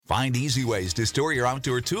Find easy ways to store your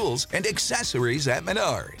outdoor tools and accessories at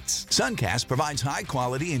Menards. Suncast provides high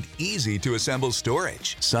quality and easy to assemble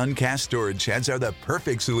storage. Suncast storage sheds are the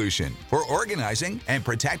perfect solution for organizing and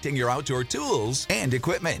protecting your outdoor tools and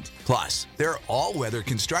equipment. Plus, their all-weather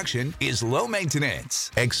construction is low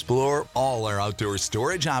maintenance. Explore all our outdoor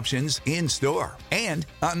storage options in-store and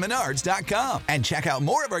on Menards.com. And check out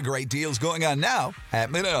more of our great deals going on now at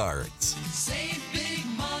Menards. Save big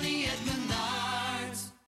money at Menards.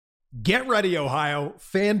 Get ready, Ohio.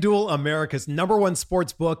 FanDuel, America's #1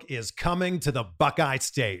 sports book, is coming to the Buckeye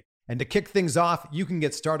State. And to kick things off, you can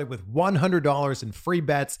get started with $100 in free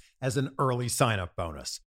bets as an early sign-up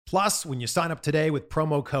bonus. Plus, when you sign up today with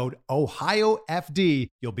promo code OhioFD,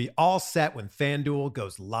 you'll be all set when FanDuel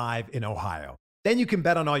goes live in Ohio. Then you can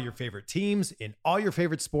bet on all your favorite teams in all your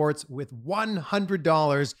favorite sports with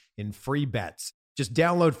 $100 in free bets. Just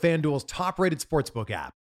download FanDuel's top-rated sportsbook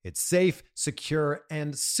app. It's safe, secure,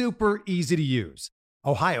 and super easy to use.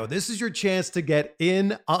 Ohio, this is your chance to get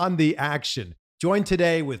in on the action. Join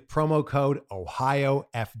today with promo code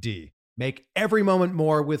OhioFD. Make every moment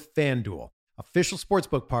more with FanDuel, official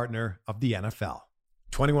sportsbook partner of the NFL.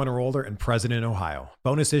 21 or older and present in Ohio.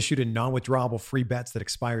 Bonus issued in non-withdrawable free bets that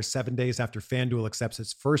expire 7 days after FanDuel accepts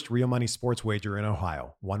its first real money sports wager in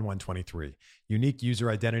Ohio, 1/1/23. Unique user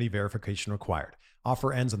identity verification required.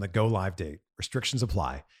 Offer ends on the go live date. Restrictions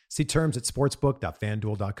apply. See terms at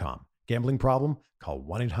sportsbook.fanduel.com. Gambling problem? Call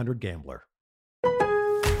 1-800-GAMBLER.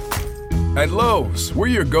 At Lowe's, we're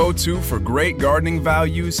your go-to for great gardening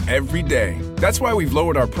values every day. That's why we've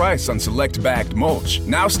lowered our price on select bagged mulch,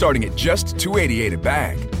 now starting at just $2.88 a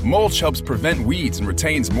bag. Mulch helps prevent weeds and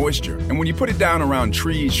retains moisture, and when you put it down around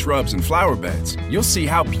trees, shrubs, and flower beds, you'll see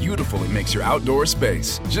how beautiful it makes your outdoor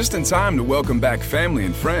space, just in time to welcome back family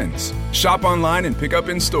and friends. Shop online and pick up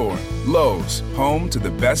in store. Lowe's, home to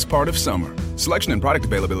the best part of summer. Selection and product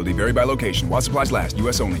availability vary by location. While supplies last,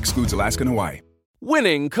 U.S. only. Excludes Alaska and Hawaii.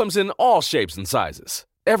 Winning comes in all shapes and sizes.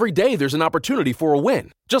 Every day there's an opportunity for a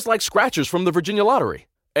win, just like scratchers from the Virginia Lottery.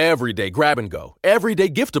 Every day grab and go, every day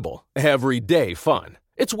giftable, every day fun.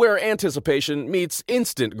 It's where anticipation meets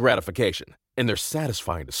instant gratification, and they're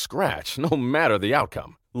satisfying to scratch no matter the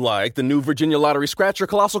outcome. Like the new Virginia Lottery Scratcher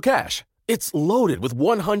Colossal Cash. It's loaded with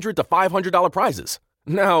 $100 to $500 prizes.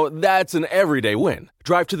 Now, that's an everyday win.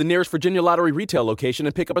 Drive to the nearest Virginia Lottery retail location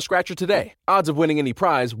and pick up a scratcher today. Odds of winning any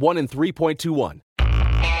prize, 1 in 3.21.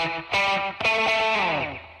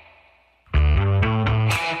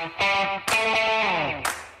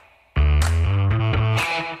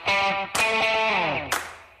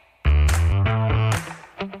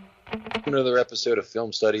 Another episode of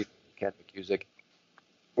Film Study. Ken McCusick.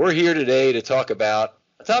 We're here today to talk about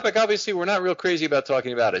a topic obviously we're not real crazy about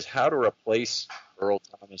talking about, is how to replace Earl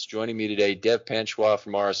Thomas. Joining me today, Dev Panchwa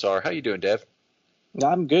from RSR. How you doing, Dev?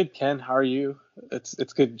 I'm good, Ken. How are you? It's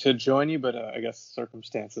good to join you, but I guess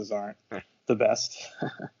circumstances aren't the best.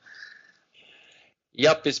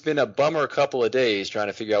 Yep, it's been a bummer couple of days trying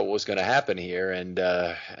to figure out what was going to happen here, and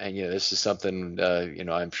this is something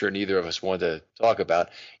I'm sure neither of us wanted to talk about.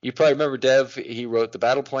 You probably remember Dev. He wrote the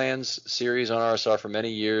Battle Plans series on RSR for many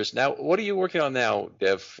years. Now, what are you working on now,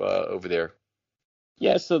 Dev, over there?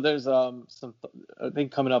 Yeah, so there's some thing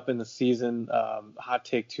coming up in the season, Hot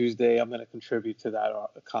Take Tuesday. I'm going to contribute to that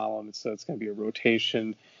column, so it's going to be a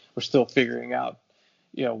rotation. We're still figuring out,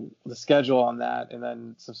 the schedule on that, and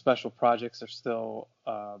then some special projects are still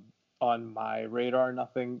on my radar.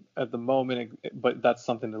 Nothing at the moment, but that's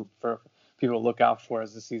something for people to look out for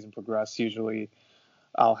as the season progresses. Usually,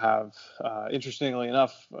 I'll have, interestingly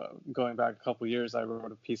enough, going back a couple of years, I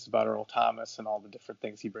wrote a piece about Earl Thomas and all the different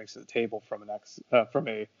things he brings to the table from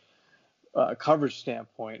a coverage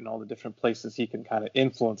standpoint, and all the different places he can kind of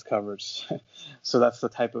influence coverage. So that's the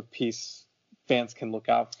type of piece fans can look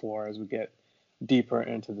out for as we get deeper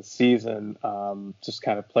into the season, just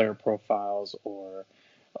kind of player profiles or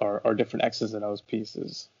different X's and O's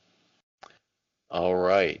pieces. All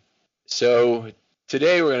right. So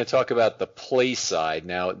today we're going to talk about the play side.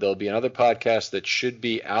 Now, there'll be another podcast that should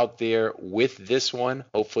be out there with this one,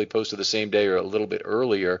 hopefully posted the same day or a little bit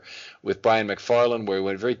earlier, with Brian McFarland, where we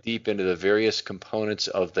went very deep into the various components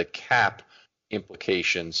of the cap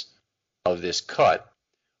implications of this cut.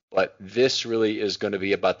 But this really is going to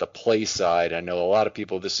be about the play side. I know a lot of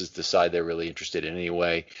people, this is the side they're really interested in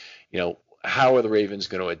anyway. How are the Ravens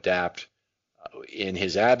going to adapt in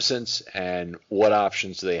his absence, and what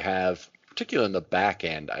options do they have, particularly in the back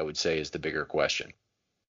end, I would say, is the bigger question.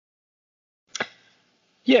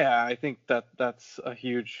 Yeah, I think that's a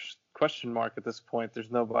huge question mark at this point.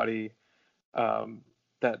 There's nobody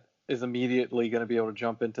that is immediately going to be able to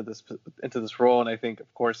jump into this role. And I think,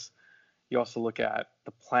 of course, You also look at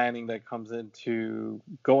the planning that comes into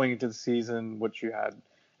going into the season, what you had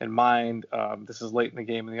in mind. This is late in the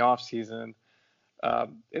game in the off season.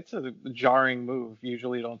 It's a jarring move.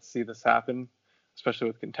 Usually you don't see this happen, especially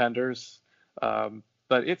with contenders.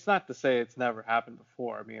 But it's not to say it's never happened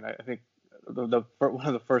before. I mean, I think one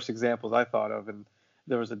of the first examples I thought of, and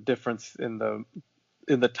there was a difference in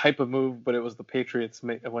the type of move, but it was the Patriots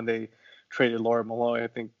when they traded Laura Malloy, I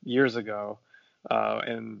think years ago,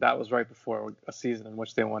 and that was right before a season in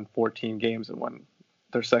which they won 14 games and won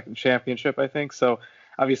their second championship, I think. So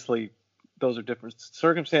obviously those are different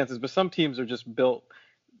circumstances, but some teams are just built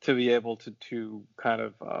to be able to kind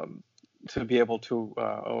of to be able to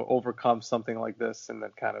overcome something like this and then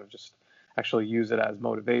kind of just actually use it as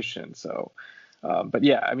motivation. So, but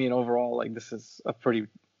yeah, I mean, overall, like this is a pretty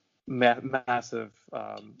massive,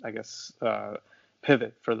 I guess,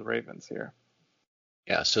 pivot for the Ravens here.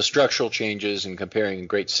 Yeah, so structural changes and comparing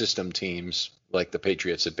great system teams like the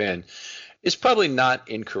Patriots have been is probably not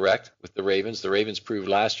incorrect with the Ravens. The Ravens proved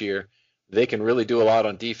last year they can really do a lot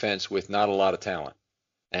on defense with not a lot of talent.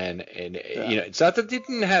 And yeah. You know, it's not that they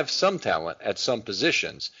didn't have some talent at some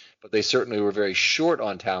positions, but they certainly were very short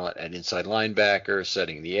on talent at inside linebacker,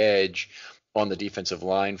 setting the edge, on the defensive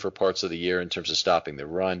line for parts of the year in terms of stopping the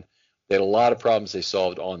run. They had a lot of problems they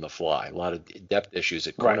solved on the fly, a lot of depth issues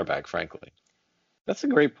at cornerback, right. Frankly. That's a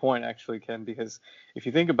great point, actually, Ken, because if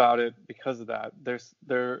you think about it, because of that,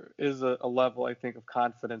 there is a level, I think, of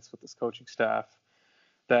confidence with this coaching staff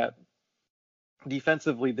that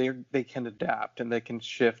defensively they can adapt and they can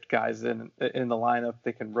shift guys in the lineup,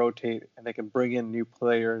 they can rotate, and they can bring in new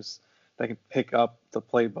players that can pick up the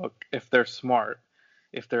playbook if they're smart,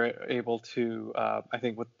 if they're able to, I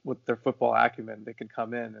think with their football acumen, they can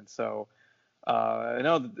come in. And so I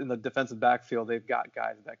know in the defensive backfield, they've got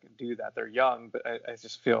guys that can do that. They're young, but I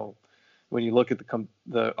just feel when you look at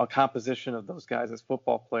the composition of those guys as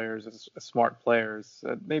football players, as smart players,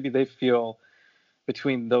 maybe they feel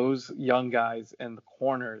between those young guys and the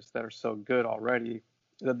corners that are so good already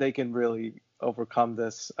that they can really overcome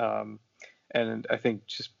this. And I think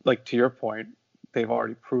just like to your point, they've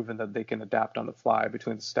already proven that they can adapt on the fly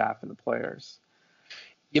between the staff and the players.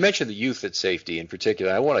 You mentioned the youth at safety in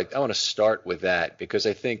particular. I want to start with that because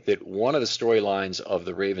I think that one of the storylines of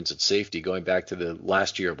the Ravens at safety going back to the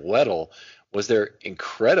last year of Weddle was they're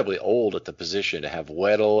incredibly old at the position to have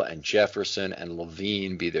Weddle and Jefferson and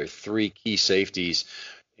Levine be their three key safeties,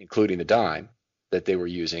 including the dime that they were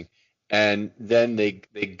using. And then they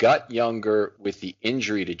got younger with the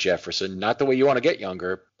injury to Jefferson, not the way you want to get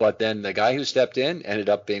younger, but then the guy who stepped in ended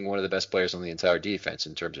up being one of the best players on the entire defense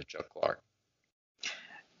in terms of Chuck Clark.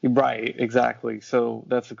 Right, exactly. So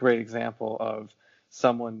that's a great example of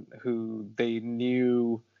someone who they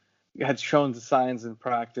knew had shown the signs in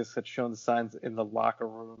practice, had shown the signs in the locker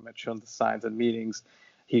room, had shown the signs in meetings.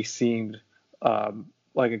 He seemed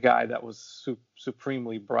like a guy that was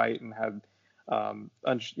supremely bright and had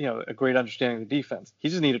a great understanding of the defense. He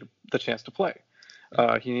just needed the chance to play.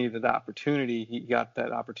 He needed the opportunity. He got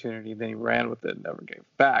that opportunity, then he ran with it and never gave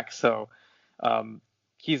it back. So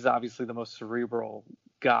he's obviously the most cerebral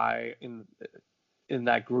guy in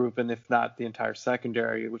that group, and if not the entire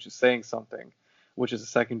secondary, which is saying something, which is a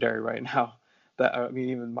secondary right now that, I mean,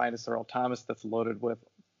 even minus Earl Thomas, that's loaded with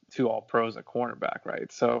 2 All-Pros at cornerback,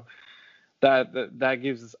 right? So that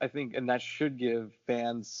gives us, I think, and that should give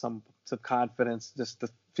fans some confidence just to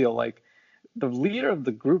feel like the leader of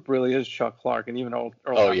the group really is Chuck Clark, and even Earl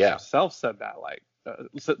Thomas himself said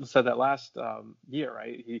that last year,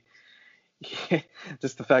 right? He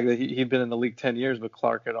just the fact that he'd been in the league 10 years, but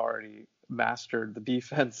Clark had already mastered the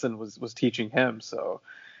defense and was teaching him. So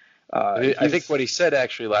I think what he said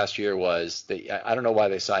actually last year was that I don't know why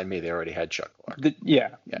they signed me. They already had Chuck Clark.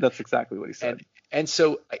 Yeah, that's exactly what he said. And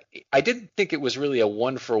so I didn't think it was really a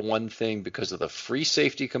 1-for-1 thing because of the free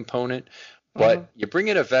safety component. But you bring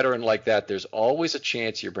in a veteran like that, there's always a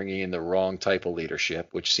chance you're bringing in the wrong type of leadership,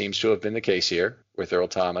 which seems to have been the case here with Earl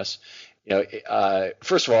Thomas. You know,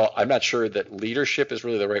 first of all, I'm not sure that leadership is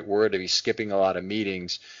really the right word to be skipping a lot of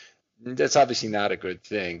meetings. That's obviously not a good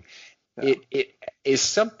thing. No. It is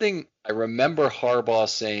something I remember Harbaugh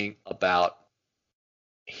saying about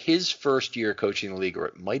his first year coaching the league, or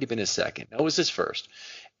it might have been his second. No, it was his first.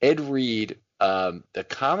 Ed Reed, the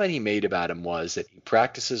comment he made about him was that he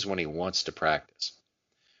practices when he wants to practice.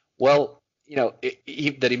 Well, you know,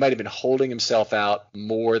 that he might have been holding himself out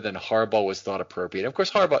more than Harbaugh was thought appropriate. Of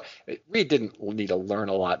course, Reed didn't need to learn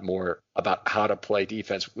a lot more about how to play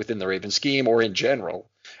defense within the Ravens scheme or in general.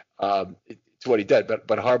 It's what he did, but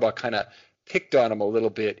Harbaugh kind of picked on him a little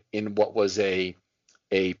bit in what was a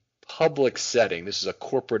public setting. This is a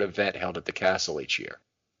corporate event held at the Castle each year.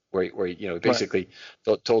 where basically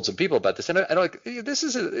told some people about this. And I like, this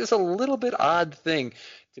is a little bit odd thing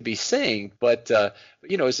to be saying, but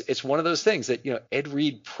it's one of those things that Ed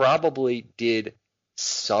Reed probably did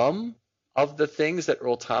some of the things that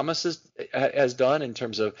Earl Thomas has done in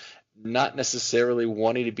terms of not necessarily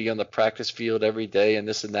wanting to be on the practice field every day and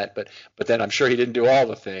this and that, but then I'm sure he didn't do all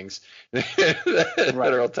the things that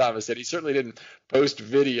Earl Thomas did. He certainly didn't post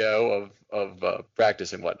video of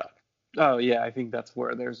practice and whatnot. Oh yeah, I think that's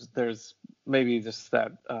where there's maybe just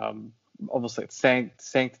that almost like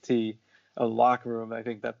sanctity of the locker room. I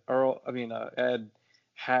think that Ed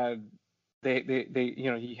had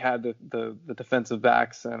he had the defensive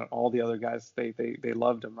backs and all the other guys. They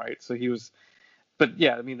loved him, right? So he was. But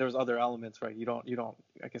yeah, I mean, there's other elements, right? You don't,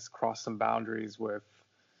 I guess, cross some boundaries with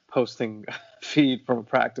posting feed from a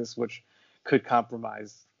practice, which could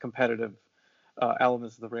compromise competitive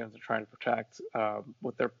elements the Rams are trying to protect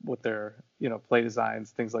with their play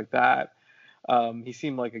designs, things like that. He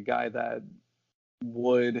seemed like a guy that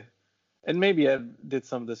would, and maybe Ed did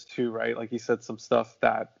some of this too, right? Like he said some stuff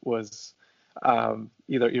that was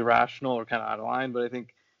either irrational or kind of out of line. But I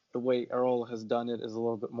think the way Earl has done it is a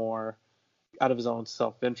little bit more out of his own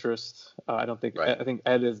self-interest. I don't think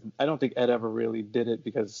Ed ever really did it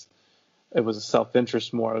because it was a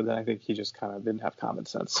self-interest more than I think he just kind of didn't have common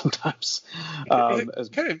sense sometimes. It's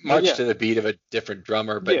kind of marched to the beat of a different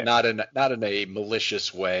drummer, but not in a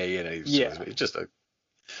malicious way. It's just a.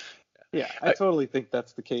 Yeah, I totally think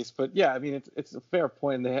that's the case. But yeah, I mean, it's a fair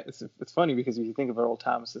point. It's funny because if you think of Earl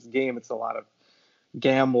Thomas's game, it's a lot of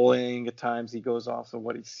gambling. At times he goes off of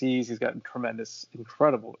what he sees. He's got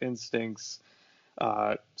incredible instincts.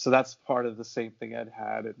 So that's part of the same thing Ed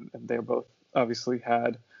had, and they both obviously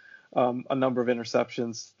had a number of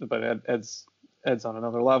interceptions, but Ed's on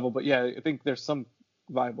another level. But yeah, I think there's some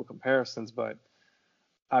viable comparisons, but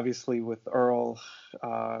obviously with Earl,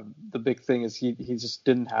 the big thing is he just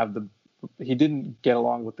didn't get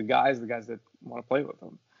along with the guys that want to play with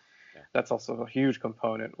him. Yeah. That's also a huge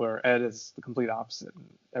component where Ed is the complete opposite.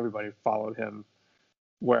 Everybody followed him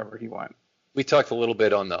wherever he went. We talked a little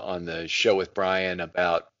bit on the show with Brian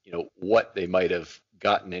about what they might have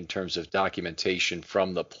gotten in terms of documentation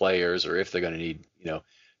from the players, or if they're going to need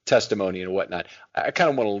testimony and whatnot. I kind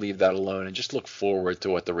of want to leave that alone and just look forward to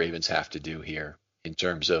what the Ravens have to do here in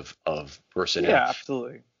terms of personnel. Yeah,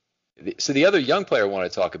 absolutely. So the other young player I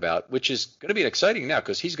want to talk about, which is going to be exciting now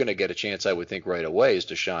because he's going to get a chance, I would think, right away, is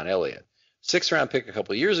DeShon Elliott. 6th-round pick a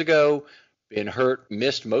couple of years ago, been hurt,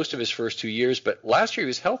 missed most of his first 2 years, but last year he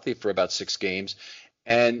was healthy for about 6 games,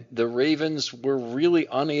 and the Ravens were really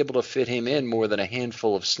unable to fit him in more than a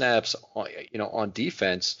handful of snaps, on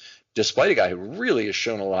defense, despite a guy who really has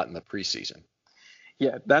shown a lot in the preseason.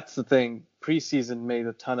 Yeah, that's the thing. Preseason made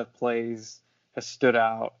a ton of plays, has stood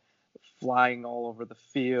out, flying all over the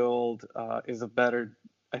field, is a better,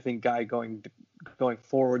 I think, guy going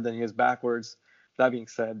forward than he is backwards. That being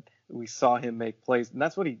said, we saw him make plays, and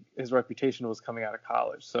that's what his reputation was coming out of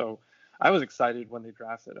college. So I was excited when they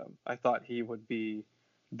drafted him. I thought he would be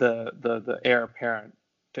the heir apparent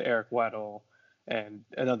to Eric Weddle, and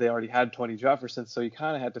I know they already had Tony Jefferson, so you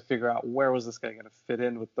kind of had to figure out where was this guy going to fit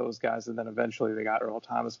in with those guys, and then eventually they got Earl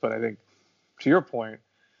Thomas. But I think, to your point,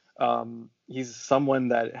 he's someone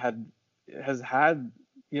that has had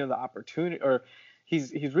the opportunity, or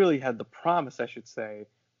he's really had the promise, I should say,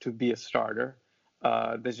 to be a starter.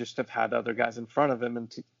 They just have had other guys in front of him,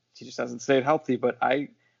 and he just hasn't stayed healthy. But I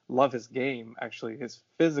love his game, actually. His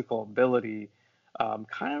physical ability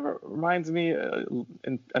kind of reminds me,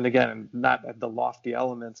 and again, not at the lofty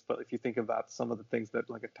elements, but if you think about some of the things that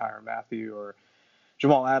like a Tyrann Mathieu or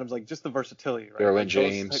Jamal Adams, like just the versatility, right? Derwin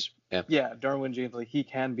James. Yeah, Derwin James, like he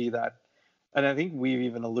can be that. And I think we've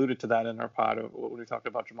even alluded to that in our pod when we talked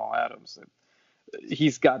about Jamal Adams.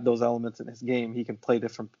 He's got those elements in his game. He can play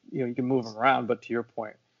different, you can move him around. But to your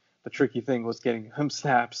point, the tricky thing was getting him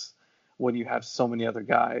snaps when you have so many other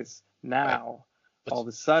guys. Now, all of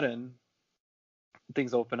a sudden,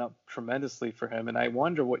 things open up tremendously for him. And I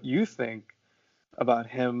wonder what you think about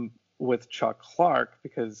him with Chuck Clark,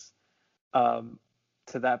 because to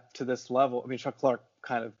this level, I mean, Chuck Clark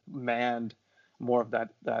kind of manned more of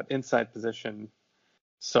that inside position.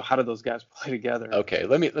 So how do those guys play together? Okay,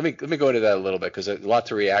 let me go into that a little bit because there's a lot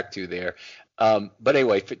to react to there. But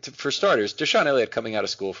anyway, for starters, DeShon Elliott, coming out of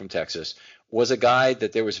school from Texas, was a guy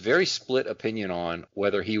that there was very split opinion on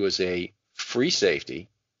whether he was a free safety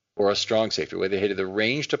or a strong safety, whether he had the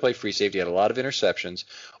range to play free safety, had a lot of interceptions,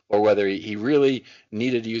 or whether he really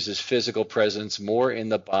needed to use his physical presence more in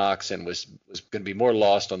the box and was going to be more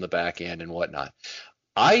lost on the back end and whatnot.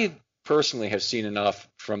 I personally have seen enough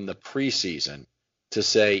from the preseason to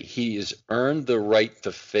say he has earned the right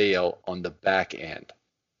to fail on the back end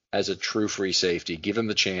as a true free safety. Give him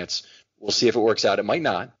the chance. We'll see if it works out. It might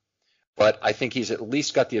not, but I think he's at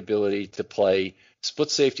least got the ability to play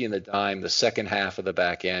split safety in the dime, the second half of the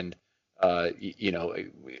back end,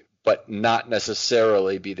 but not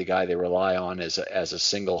necessarily be the guy they rely on as a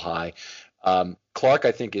single high. Clark,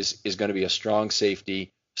 I think, is going to be a strong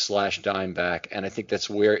safety / dime back, and I think that's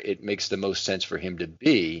where it makes the most sense for him to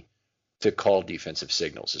be to call defensive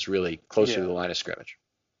signals. Is really closer to the line of scrimmage.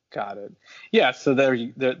 Got it. Yeah. So there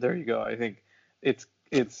you go. I think it's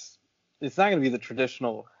not going to be the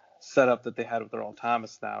traditional setup that they had with Earl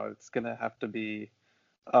Thomas. Now it's going to have to be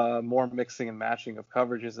more mixing and matching of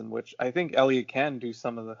coverages, in which I think Elliott can do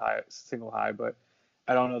some of the single high, but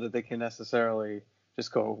I don't know that they can necessarily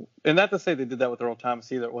just go. And not to say they did that with Earl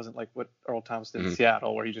Thomas either. It wasn't like what Earl Thomas did in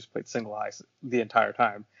Seattle, where he just played single high the entire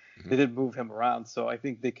time. They did move him around, so I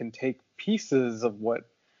think they can take pieces of what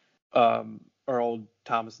Earl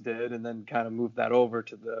Thomas did and then kind of move that over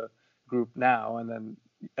to the group now. And then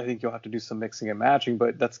I think you'll have to do some mixing and matching,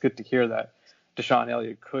 but that's good to hear that Deshaun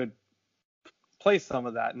Elliott could play some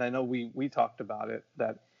of that. And I know we talked about it,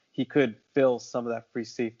 that he could fill some of that free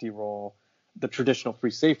safety role, the traditional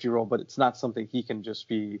free safety role, but it's not something he can just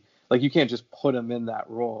be like, you can't just put him in that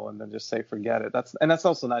role and then just say, forget it. That's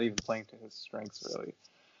also not even playing to his strengths really.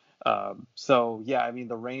 So yeah, I mean,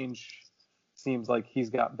 the range seems like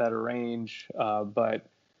he's got better range, but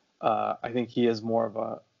I think he is more of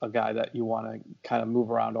a guy that you want to kind of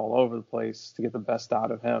move around all over the place to get the best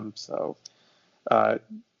out of him. So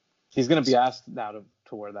he's going to be asked now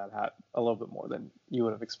to wear that hat a little bit more than you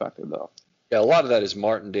would have expected, though. Yeah, a lot of that is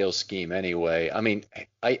Martindale's scheme anyway. I mean,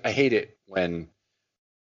 I hate it when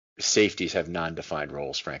safeties have non-defined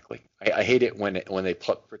roles, frankly. I hate it when they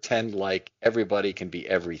pretend like everybody can be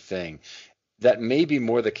everything. That may be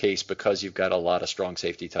more the case because you've got a lot of strong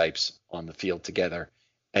safety types on the field together,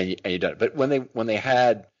 and you don't. But when they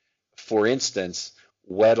had, for instance,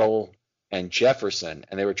 Weddle and Jefferson,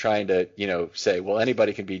 and they were trying to say, well,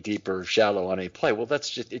 anybody can be deep or shallow on a play. Well,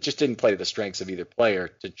 it just didn't play to the strengths of either player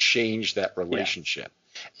to change that relationship.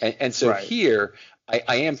 Yeah. And so here,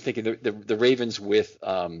 I am thinking the Ravens with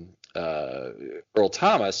Earl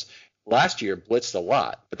Thomas last year blitzed a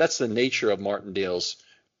lot, but that's the nature of Martindale's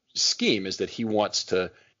scheme, is that he wants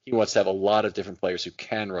to have a lot of different players who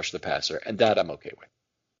can rush the passer, and that I'm okay with.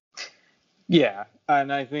 Yeah,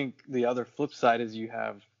 and I think the other flip side is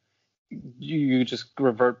you just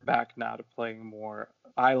revert back now to playing more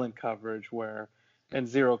island coverage, where and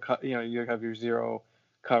zero you have your zero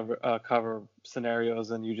cover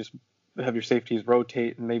scenarios, and you just have your safeties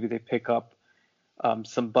rotate, and maybe they pick up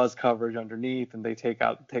some buzz coverage underneath, and they take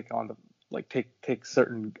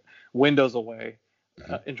certain windows away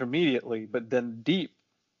intermediately, but then deep,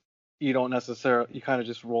 you don't necessarily, you kind of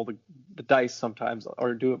just roll the dice sometimes,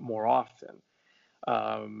 or do it more often.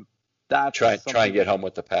 Try and get home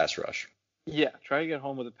with the pass rush. Yeah, try to get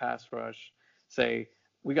home with the pass rush. Say,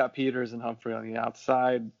 we got Peters and Humphrey on the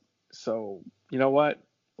outside, so you know what?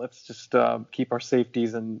 Let's just keep our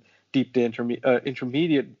safeties in deep to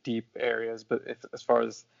intermediate deep areas. But as far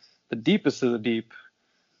as the deepest of the deep,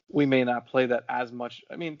 we may not play that as much.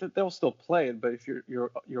 I mean, they'll still play it, but if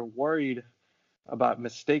you're worried about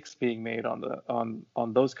mistakes being made on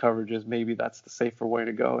those coverages, maybe that's the safer way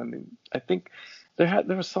to go. And I think there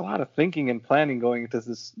was a lot of thinking and planning going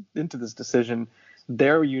into this decision.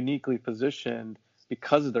 They're uniquely positioned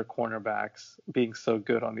because of their cornerbacks being so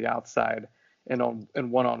good on the outside and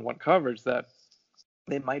one-on-one coverage, that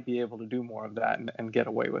they might be able to do more of that and get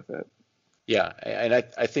away with it. Yeah, and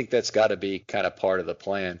I think that's got to be kind of part of the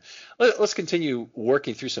plan. Let's continue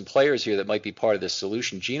working through some players here that might be part of this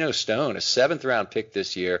solution. Geno Stone, a 7th-round pick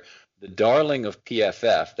this year, the darling of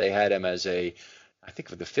PFF. They had him as I think,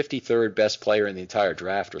 the 53rd best player in the entire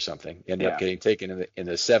draft or something. He ended up getting taken in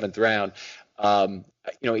the 7th round.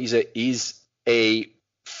 He's a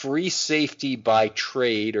free safety by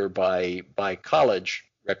trade or by college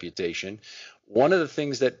reputation. One of the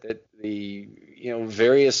things that the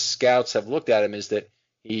various scouts have looked at him is that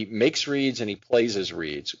he makes reads and he plays his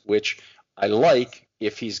reads, which I like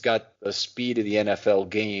if he's got the speed of the NFL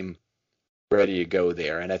game ready to go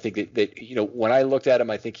there. And I think that when I looked at him,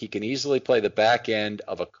 I think he can easily play the back end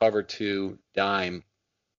of a cover 2 dime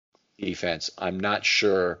defense. I'm not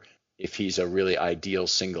sure if he's a really ideal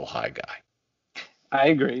single high guy. I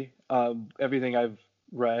agree. Everything I've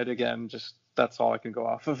read, again, just that's all I can go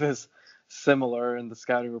off of, is similar in the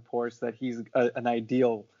scouting reports, that he's an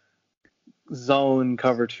ideal zone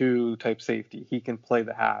cover 2 type safety. He can play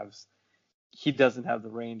the halves. He doesn't have the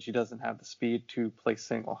range. He doesn't have the speed to play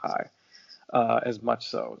single high. as much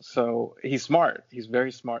so. So he's smart. He's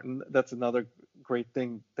very smart, and that's another great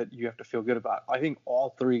thing that you have to feel good about. I think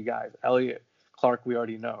all three guys, Elliott, Clark, we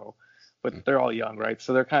already know, but they're all young, right?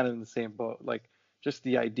 So they're kind of in the same boat. Like just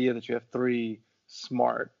the idea that you have three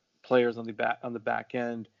smart players on the back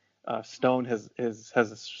end. Stone has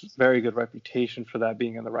a very good reputation for that,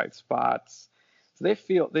 being in the right spots. So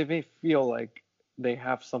they may feel like they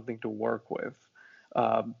have something to work with,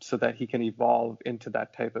 so that he can evolve into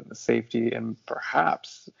that type of a safety. And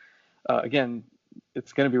perhaps, again,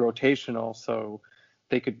 it's going to be rotational, so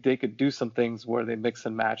they could do some things where they mix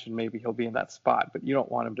and match, and maybe he'll be in that spot. But you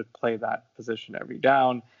don't want him to play that position every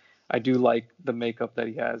down. I do like the makeup that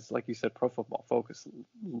he has. Like you said, Pro Football Focus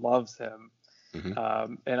loves him.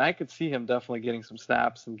 Mm-hmm. And I could see him definitely getting some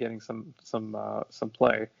snaps and getting some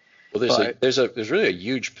play. Well, there's really a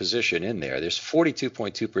huge position in there. There's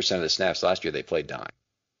 42.2% of the snaps last year they played dime.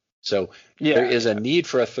 So there is a need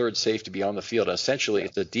for a third safety to be on the field. Essentially,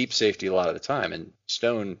 it's a deep safety a lot of the time, and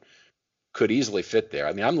Stone could easily fit there.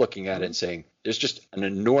 I mean, I'm looking at it and saying there's just an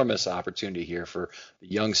enormous opportunity here for the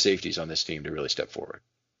young safeties on this team to really step forward.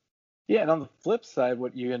 Yeah, and on the flip side,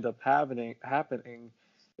 what you end up happening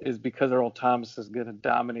is because Earl Thomas is going to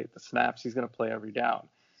dominate the snaps, he's going to play every down.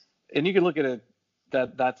 And you can look at it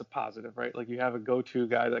that's a positive, right? Like you have a go-to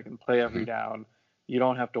guy that can play every down. You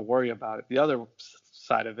don't have to worry about it. The other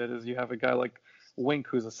side of it is you have a guy like Wink,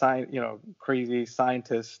 who's a crazy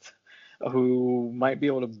scientist who might be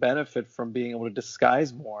able to benefit from being able to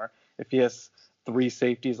disguise more if he has three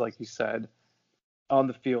safeties, like you said, on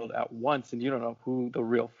the field at once, and you don't know who the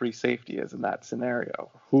real free safety is in that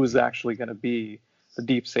scenario. Who's actually going to be the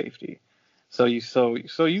deep safety? So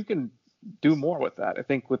you can do more with that. I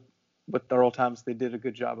think with Earl Thomas, they did a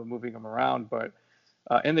good job of moving him around, but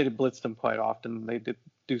and they blitzed him quite often. They did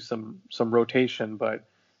do some rotation, but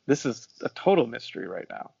this is a total mystery right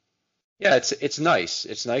now. Yeah, it's nice.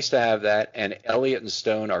 It's nice to have that. And Elliott and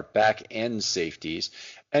Stone are back end safeties,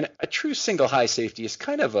 and a true single high safety is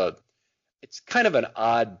kind of an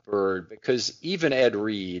odd bird, because even Ed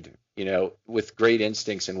Reed, with great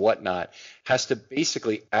instincts and whatnot, has to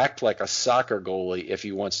basically act like a soccer goalie if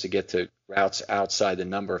he wants to get to routes outside the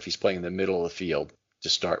number if he's playing in the middle of the field to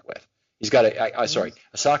start with. He's got a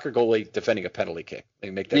soccer goalie defending a penalty kick. Let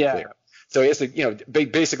me make that clear. So he has to,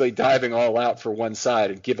 basically diving all out for one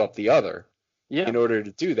side and give up the other in order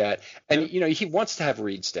to do that. And, he wants to have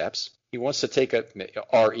read steps. He wants to take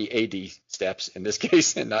READ steps in this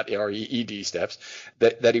case, and not REED steps,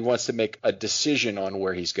 that he wants to make a decision on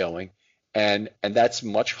where he's going. And that's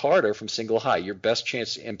much harder from single high. Your best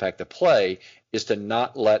chance to impact the play is to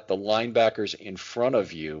not let the linebackers in front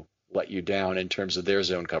of you let you down in terms of their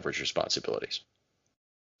zone coverage responsibilities.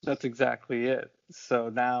 That's exactly it. So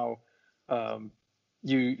now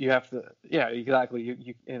you have to,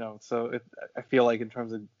 exactly. So I feel like in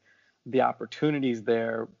terms of the opportunities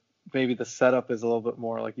there, maybe the setup is a little bit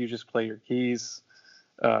more like you just play your keys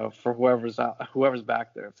for whoever's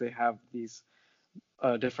back there. If they have these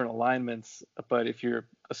different alignments, but if you're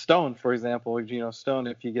a Stone, for example, Geno Stone,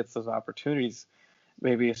 if he gets those opportunities,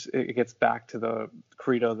 maybe it gets back to the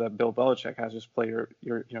credo that Bill Belichick has: just play your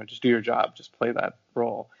just do your job, just play that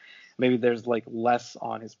role. Maybe there's like less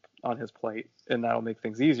on his plate, and that'll make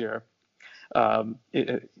things easier.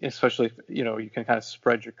 Especially if, you can kind of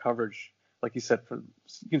spread your coverage. Like you said,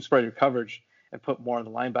 you can spread your coverage and put more on the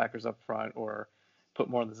linebackers up front, or put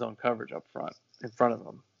more on the zone coverage up front in front of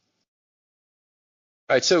them.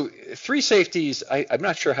 All right, so three safeties. I'm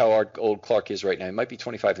not sure how old Clark is right now. He might be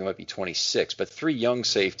 25, he might be 26, but three young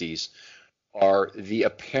safeties are the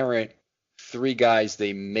apparent three guys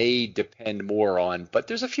they may depend more on. But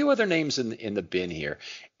there's a few other names in the bin here.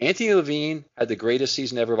 Anthony Levine had the greatest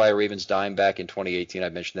season ever by a Ravens dime back in 2018.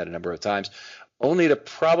 I've mentioned that a number of times, only to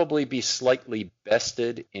probably be slightly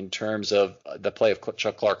bested in terms of the play of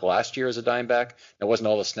Chuck Clark last year as a dime back. It wasn't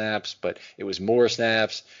all the snaps, but it was more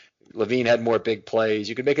snaps. Levine had more big plays.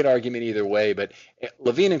 You could make an argument either way, but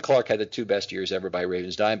Levine and Clark had the two best years ever by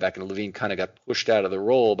Ravens dime back, and Levine kind of got pushed out of the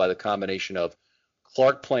role by the combination of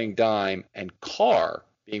Clark playing dime and Carr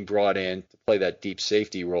being brought in to play that deep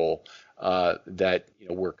safety role that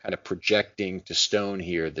we're kind of projecting to Stone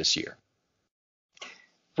here this year.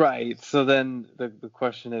 Right. So then the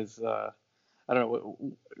question is, I don't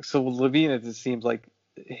know. So Levine, it just seems like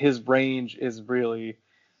his range is really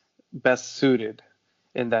best suited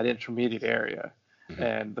in that intermediate area,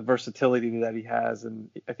 and the versatility that he has, and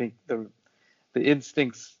I think the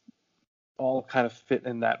instincts all kind of fit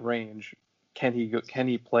in that range. Can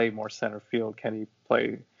he play more center field? Can he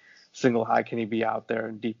play single high? Can he be out there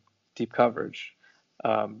in deep coverage?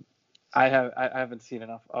 I haven't seen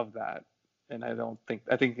enough of that and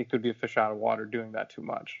I think he could be a fish out of water doing that too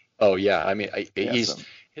much. Oh yeah, I mean, Yeah, so.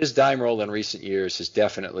 his dime roll in recent years has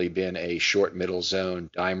definitely been a short middle zone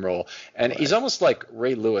dime roll, and he's Right. almost like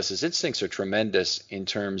Ray Lewis. His instincts are tremendous in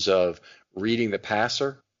terms of reading the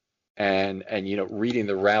passer and reading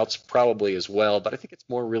the routes probably as well. But I think it's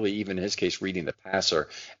more really even in his case reading the passer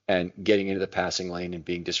and getting into the passing lane and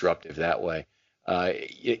being disruptive that way.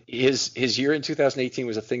 His year in 2018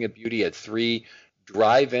 was a thing of beauty. He had 3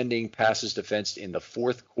 drive-ending passes defensed in the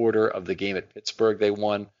fourth quarter of the game at Pittsburgh. They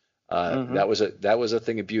won. That was a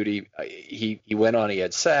thing of beauty. He went on. He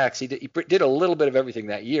had sacks. He did a little bit of everything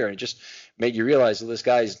that year, and it just made you realize that this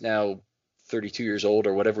guy's now 32 years old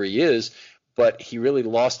or whatever he is. But he really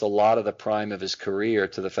lost a lot of the prime of his career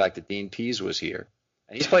to the fact that Dean Pease was here,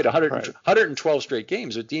 and he's played 112 straight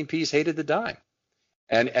games. But Dean Pease hated the dime.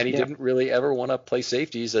 And he didn't really ever want to play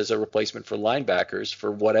safeties as a replacement for linebackers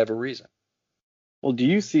for whatever reason. Well, do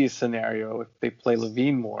you see a scenario if they play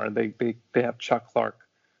Levine more, they have Chuck Clark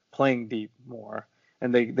playing deep more,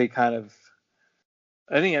 and they kind of,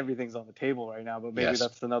 I think everything's on the table right now, but maybe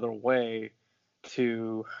that's another way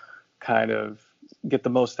to kind of get the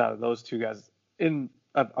most out of those two guys in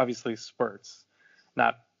obviously spurts,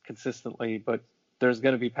 not consistently, but there's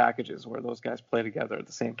going to be packages where those guys play together at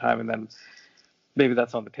the same time, and then maybe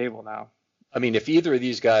that's on the table now. I mean, if either of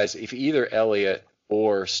these guys, if either Elliott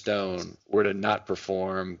or Stone were to not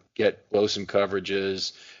perform, get low-some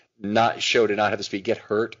coverages, not have the speed, get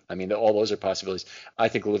hurt, I mean, all those are possibilities. I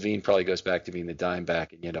think Levine probably goes back to being the dime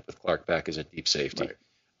back, and you end up with Clark back as a deep safety.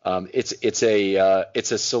 Right. It's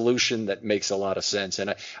a solution that makes a lot of sense.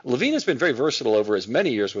 And Levine has been very versatile over his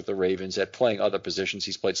many years with the Ravens at playing other positions.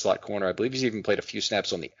 He's played slot corner. I believe he's even played a few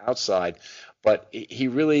snaps on the outside. But he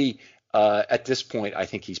really, at this point, I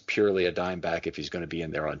think he's purely a dime back if he's going to be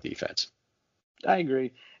in there on defense. I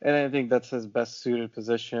agree. And I think that's his best suited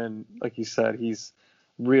position. Like you said, he's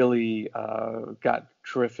really got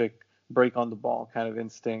terrific break on the ball kind of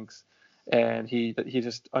instincts. And he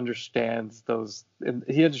just understands those. And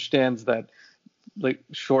he understands that like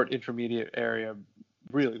short intermediate area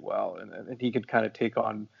really well. And he could kind of take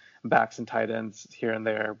on backs and tight ends here and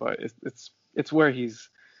there. But it's where he's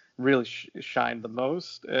really shined the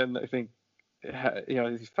most. And I think,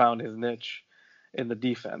 he's found his niche in the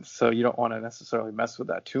defense. So you don't want to necessarily mess with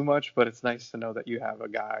that too much, but it's nice to know that you have a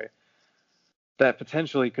guy that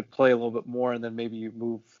potentially could play a little bit more, and then maybe you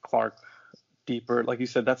move Clark deeper. Like you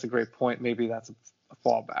said, that's a great point. Maybe that's a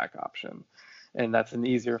fallback option, and that's an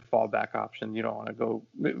easier fallback option. You don't want to go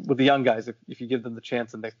with the young guys. If you give them the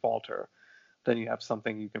chance and they falter, then you have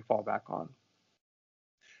something you can fall back on.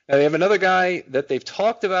 Now they have another guy that they've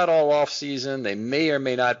talked about all offseason. They may or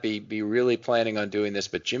may not be really planning on doing this,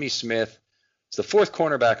 but Jimmy Smith is the 4th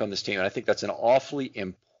cornerback on this team, and I think that's an awfully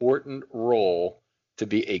important role to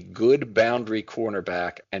be a good boundary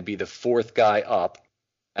cornerback and be the 4th guy up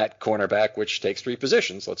at cornerback, which takes 3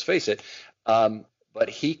 positions, let's face it. But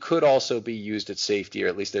he could also be used at safety, or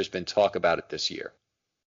at least there's been talk about it this year.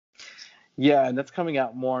 Yeah, and that's coming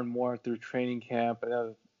out more and more through training camp.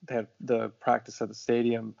 They had the practice at the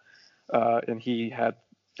stadium, and he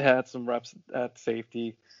had some reps at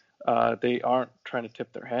safety. They aren't trying to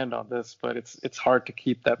tip their hand on this, but it's hard to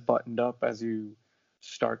keep that buttoned up as you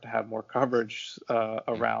start to have more coverage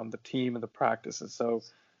around the team and the practices. So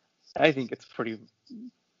I think it's pretty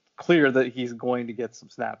clear that he's going to get some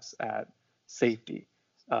snaps at safety.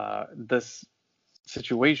 This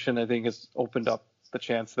situation, I think, has opened up the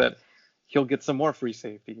chance that he'll get some more free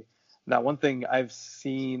safety. Now, one thing I've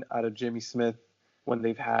seen out of Jimmy Smith when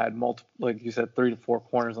they've had multiple, like you said, 3 to 4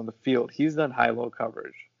 corners on the field, he's done high-low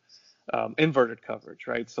coverage. Inverted coverage,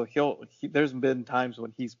 right? So there's been times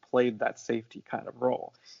when he's played that safety kind of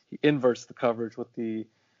role. He inverts the coverage with the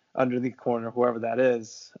underneath corner, whoever that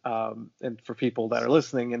is. And for people that are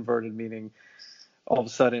listening, inverted meaning all of a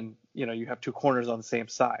sudden, you have 2 corners on the same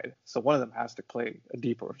side. So one of them has to play a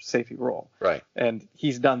deeper safety role. Right. And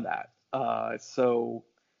he's done that. So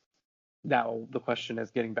now the question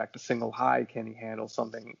is getting back to single high. Can he handle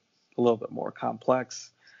something a little bit more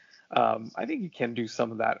complex? I think you can do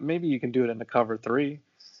some of that. Maybe you can do it in the cover 3,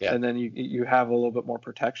 and then you have a little bit more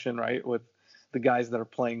protection, right, with the guys that are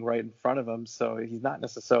playing right in front of him. So he's not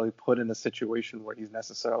necessarily put in a situation where he's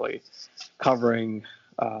necessarily covering,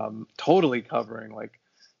 totally covering like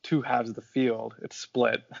 2 halves of the field. It's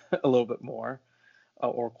split a little bit more,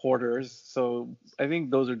 or quarters. So I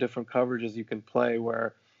think those are different coverages you can play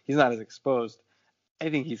where he's not as exposed. I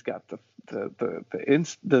think he's got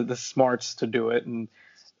the smarts to do it, and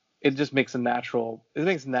it just makes natural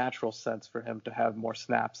sense for him to have more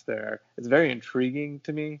snaps there. It's very intriguing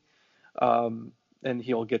to me, and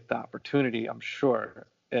he'll get the opportunity, I'm sure.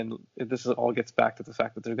 and this all gets back to the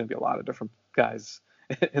fact that there's going to be a lot of different guys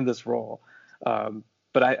in this role.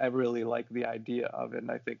 But I really like the idea of it,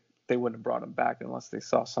 and I think they wouldn't have brought him back unless they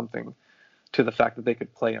saw something to the fact that they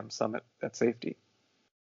could play him some at safety.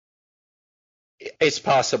 It's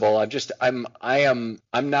possible. I'm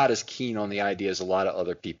not as keen on the idea as a lot of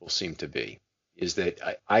other people seem to be. Is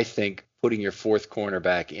that I think putting your fourth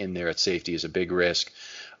cornerback in there at safety is a big risk.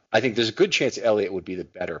 I think there's a good chance Elliott would be the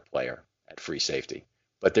better player at free safety,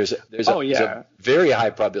 but there's a very high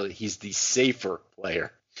probability he's the safer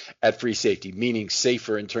player at free safety, meaning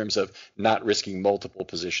safer in terms of not risking multiple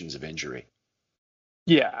positions of injury.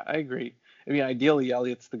 Yeah, I agree. I mean, ideally,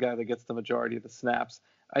 Elliott's the guy that gets the majority of the snaps.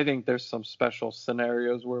 I think there's some special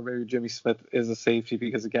scenarios where maybe Jimmy Smith is a safety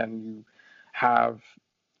because, again, you have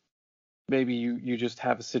maybe you just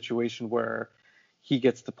have a situation where he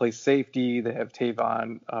gets to play safety. They have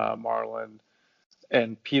Tavon, Marlon,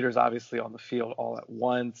 and Peters obviously on the field all at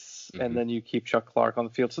once, and then you keep Chuck Clark on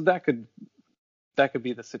the field. So that could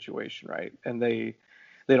be the situation, right? And they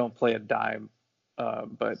don't play a dime,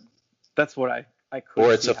 but that's what I could.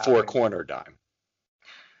 Or it's a four-corner dime.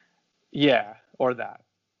 Yeah, or that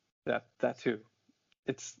too.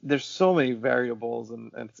 There's so many variables,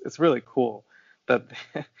 and it's really cool that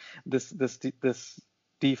this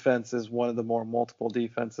defense is one of the more multiple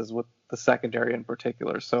defenses with the secondary in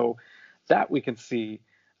particular. So that we can see.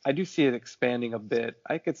 I do see it expanding a bit.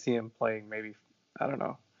 I could see him playing maybe, I don't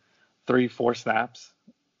know, 3-4 snaps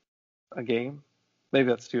a game. Maybe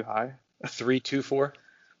that's too high. 3 to 4?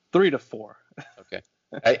 3 to 4. Okay.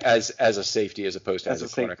 As a safety as opposed to as a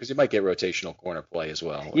corner, because you might get rotational corner play as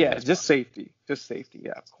well. Yeah, just safety.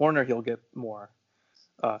 Yeah, corner he'll get more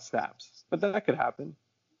snaps, but that could happen.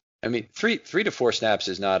 I mean, 3 to 4 snaps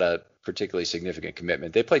is not a particularly significant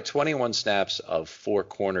commitment. They played 21 snaps of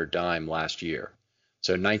 4-corner dime last year,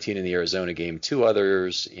 so 19 in the Arizona game, 2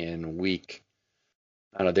 others in week.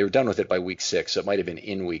 I don't know. They were done with it by week 6, so it might have been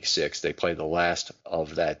in week 6 they played the last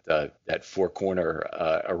of that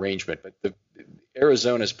 4-corner arrangement. But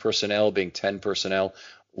Arizona's personnel being 10 personnel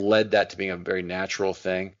led that to being a very natural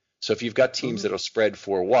thing. So if you've got teams that'll spread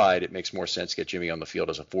 4 wide, it makes more sense to get Jimmy on the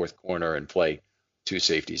field as a 4th corner and play 2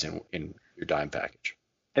 safeties in your dime package.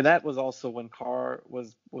 And that was also when Carr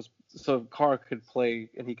was so Carr could play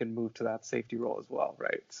and he can move to that safety role as well,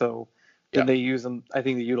 right? So they use him. I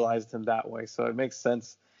think they utilized him that way. So it makes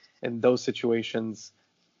sense in those situations.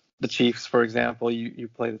 The Chiefs, for example, you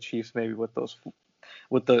play the Chiefs maybe with the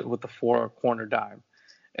 4-corner dime,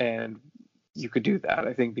 and you could do that.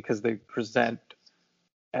 I think because they present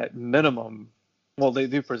at minimum, well, they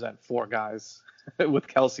do present 4 guys with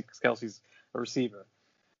Kelsey. Kelsey's a receiver,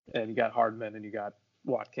 and you got Hardman and you got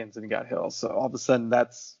Watkins and you got Hill. So all of a sudden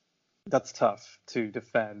that's tough to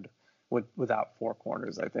defend without 4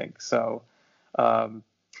 corners, I think. So, and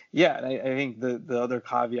I think the other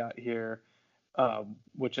caveat here,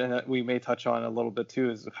 which we may touch on a little bit too,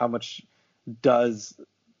 is how much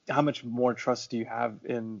more trust do you have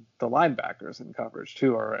in the linebackers in coverage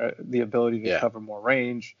too, or the ability to cover more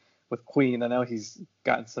range with Queen. I know he's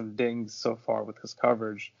gotten some dings so far with his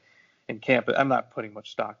coverage in camp, but I'm not putting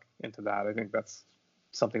much stock into that. I think that's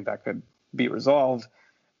something that could be resolved.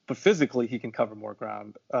 But physically, he can cover more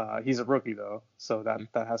ground. He's a rookie, though, so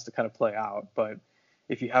that has to kind of play out. But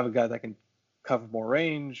if you have a guy that can cover more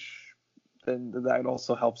range, then that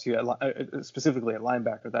also helps you, specifically at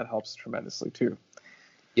linebacker. That helps tremendously, too.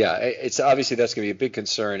 Yeah, it's obviously that's going to be a big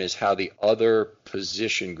concern is how the other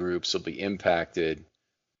position groups will be impacted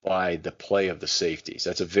by the play of the safeties.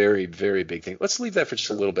 That's a very, very big thing. Let's leave that for just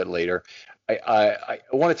a little bit later. I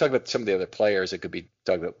want to talk about some of the other players that could be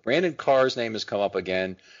talked about. Brandon Carr's name has come up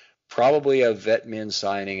again, probably a vet min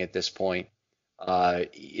signing at this point.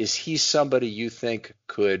 Is he somebody you think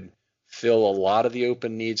could fill a lot of the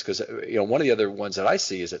open needs? Because one of the other ones that I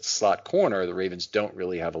see is at slot corner, the Ravens don't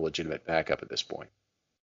really have a legitimate backup at this point.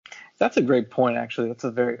 That's a great point, actually. That's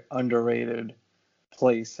a very underrated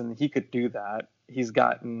place, and he could do that. He's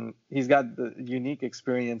got the unique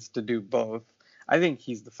experience to do both. I think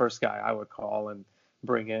he's the first guy I would call and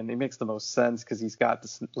bring in. It makes the most sense because he's got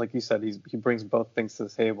this, like you said, he brings both things to the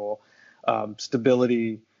table.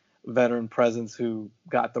 Stability, veteran presence who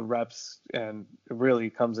got the reps and really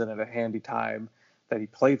comes in at a handy time that he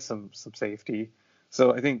played some safety.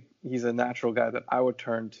 So I think he's a natural guy that I would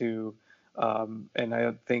turn to, and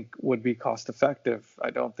I think would be cost effective. I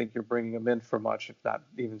don't think you're bringing him in for much, if not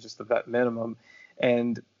even just the vet minimum.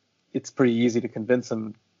 And it's pretty easy to convince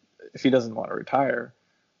him if he doesn't want to retire.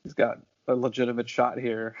 He's got a legitimate shot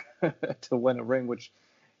here to win a ring, which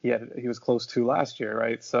he was close to last year,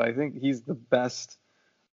 right? So I think he's the best,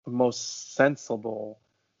 most sensible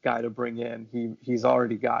guy to bring in. He's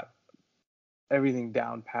already got everything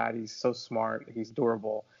down pat. He's so smart. He's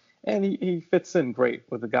durable, and he fits in great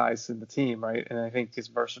with the guys in the team, right? And I think he's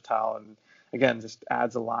versatile and again just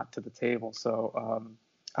adds a lot to the table. So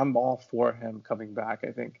I'm all for him coming back.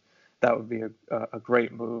 I think that would be a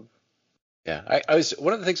great move. Yeah, I was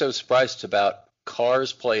one of the things I was surprised about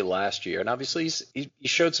Carr's play last year, and obviously he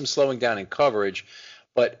showed some slowing down in coverage,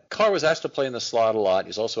 but Carr was asked to play in the slot a lot.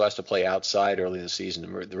 He's also asked to play outside early in the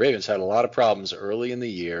season. The Ravens had a lot of problems early in the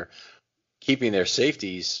year keeping their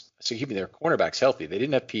cornerbacks healthy. They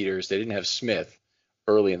didn't have Peters, they didn't have Smith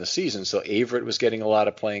early in the season, so Averett was getting a lot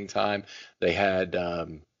of playing time. They had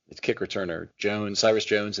kick returner Cyrus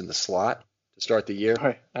Jones in the slot to start the year.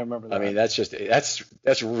 Right, I remember that. I mean,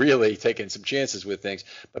 that's really taking some chances with things.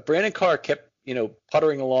 But Brandon Carr kept,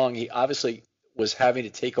 puttering along. He obviously was having to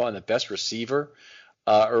take on the best receiver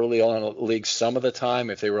early on in the league some of the time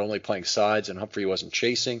if they were only playing sides and Humphrey wasn't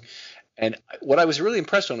chasing. And what I was really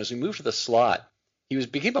impressed on as we moved to the slot, he's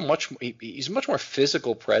a much more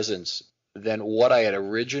physical presence than what I had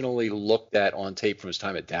originally looked at on tape from his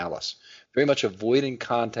time at Dallas. Very much avoiding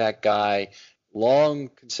contact guy, long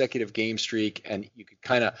consecutive game streak, and you could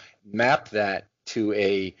kind of map that to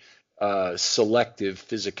a selective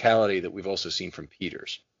physicality that we've also seen from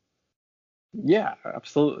Peters. Yeah,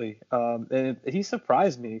 absolutely. And he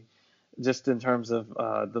surprised me just in terms of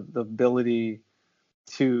the ability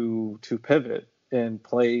to pivot and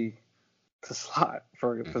play to slot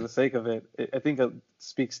for the sake of it. I think it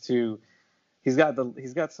speaks to he's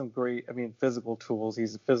got some great, physical tools.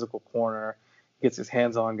 He's a physical corner. He gets his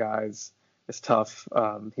hands on guys. It's tough.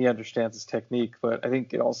 He understands his technique, but I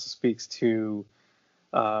think it also speaks to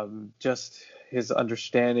just his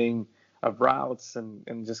understanding of routes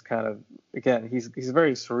and just kind of, again, he's a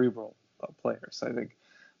very cerebral player. So I think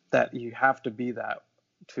that you have to be that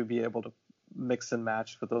to be able to mix and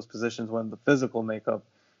match with those positions when the physical makeup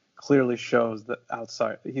clearly shows that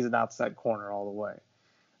he's an outside corner all the way.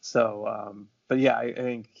 So, but yeah, I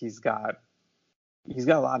think he's got a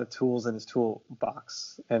lot of tools in his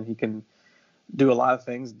toolbox, and he can do a lot of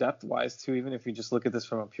things depth-wise too. Even if you just look at this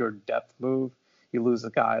from a pure depth move, you lose a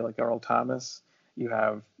guy like Earl Thomas. You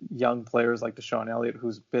have young players like Deshaun Elliott, who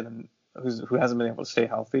hasn't been able to stay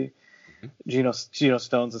healthy. Geno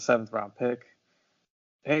Stone's a 7th round pick.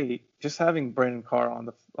 Hey, just having Brandon Carr on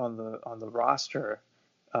the roster,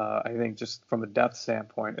 I think just from a depth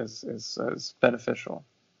standpoint is beneficial.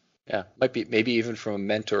 Yeah, maybe even from a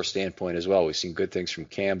mentor standpoint as well. We've seen good things from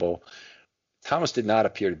Campbell. Thomas did not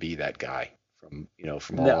appear to be that guy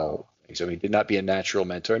from all things. I mean, did not be a natural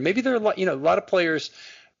mentor. And maybe there are a lot of players,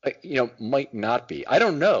 might not be. I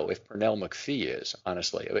don't know if Pernell McPhee is,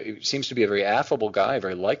 honestly. He seems to be a very affable guy, a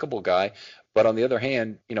very likable guy. But on the other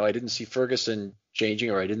hand, I didn't see Ferguson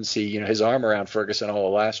changing, or I didn't see, his arm around Ferguson all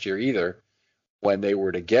of last year either when they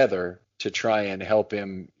were together to try and help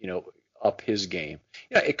him, up his game.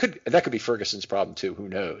 That could be Ferguson's problem too. Who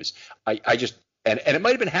knows? I just, and it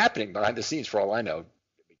might have been happening behind the scenes for all I know.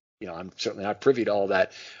 I'm certainly not privy to all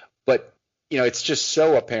that, but it's just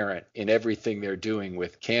so apparent in everything they're doing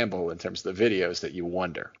with Campbell in terms of the videos that you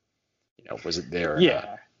wonder, was it there? Or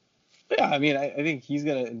not? Yeah. I think he's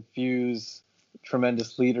going to infuse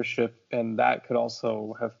tremendous leadership, and that could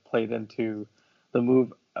also have played into the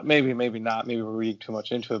move. Maybe not. Maybe we're reading too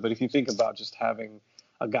much into it. But if you think about just having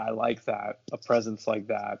a guy like that, a presence like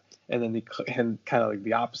that, and then and kind of like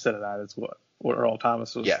the opposite of that is what Earl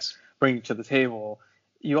Thomas was bringing to the table.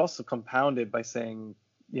 You also compound it by saying,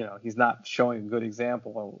 he's not showing a good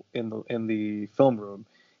example in the film room.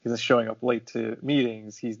 He's just showing up late to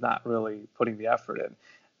meetings. He's not really putting the effort in.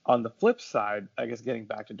 On the flip side, I guess getting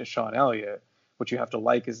back to Deshaun Elliott, what you have to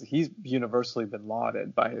like is he's universally been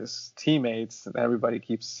lauded by his teammates, and everybody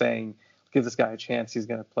keeps saying, give this guy a chance. He's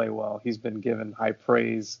going to play well. He's been given high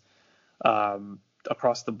praise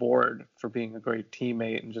across the board for being a great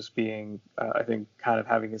teammate and just being, I think, kind of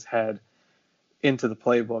having his head into the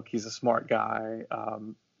playbook. He's a smart guy,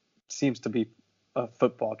 seems to be a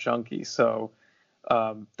football junkie. So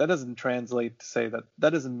that doesn't translate to say that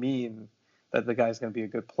doesn't mean that the guy's going to be a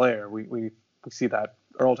good player. We see that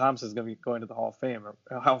Earl Thomas is going to be going to the Hall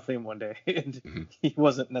of Fame one day. And he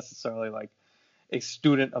wasn't necessarily like a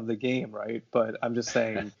student of the game, right? But I'm just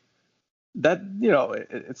saying that,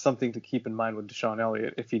 it's something to keep in mind with Deshaun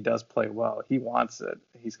Elliott. If he does play well, he wants it.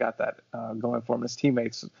 He's got that going for him. His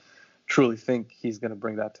teammates truly think he's going to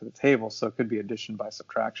bring that to the table. So it could be addition by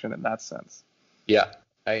subtraction in that sense. Yeah.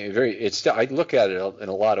 I look at it in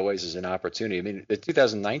a lot of ways as an opportunity. I mean, the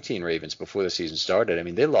 2019 Ravens, before the season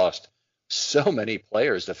started, they lost so many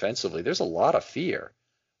players defensively. There's a lot of fear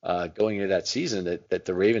going into that season that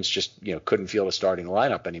the Ravens just couldn't field a starting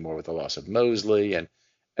lineup anymore with the loss of Mosley and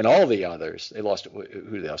all the others. They lost.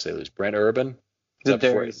 Who else did they lose? Brent Urban.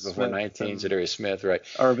 Before 19, Zadarius Smith, right?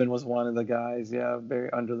 Urban was one of the guys,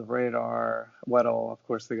 very under the radar. Weddle, of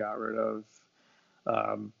course, they got rid of.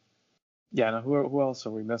 Who else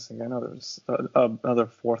are we missing? I know there's another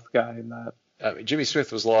fourth guy in that. Jimmy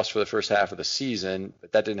Smith was lost for the first half of the season,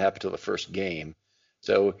 but that didn't happen until the first game.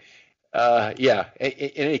 So, in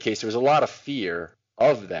any case, there was a lot of fear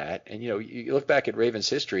of that. And, you look back at Ravens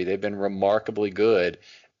history, they've been remarkably good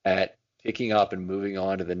at picking up and moving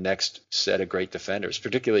on to the next set of great defenders,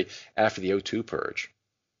 particularly after the 0-2 purge.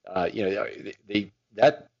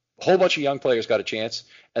 That whole bunch of young players got a chance,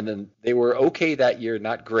 and then they were okay that year,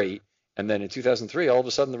 not great. And then in 2003, all of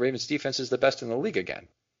a sudden, the Ravens defense is the best in the league again.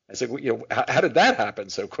 I said, how did that happen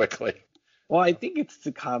so quickly? Well, I think it's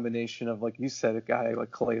the combination of, like you said, a guy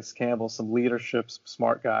like Calais Campbell, some leadership, some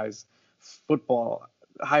smart guys,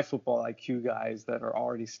 high football IQ guys that are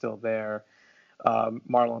already still there.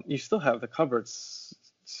 Marlon, you still have the cupboards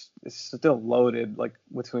is still loaded, like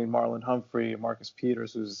between Marlon Humphrey and Marcus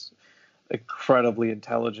Peters, who's incredibly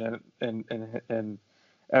intelligent in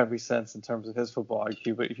every sense in terms of his football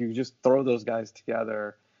IQ. But if you just throw those guys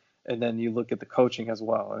together, and then you look at the coaching as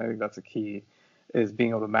well, and I think that's a key, is being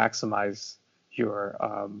able to maximize your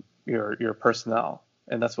personnel,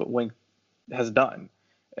 and that's what Wink has done,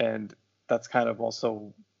 and that's kind of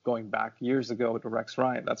also going back years ago to Rex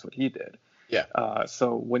Ryan. That's what he did. Yeah.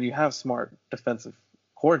 So when you have smart defensive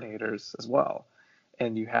coordinators as well,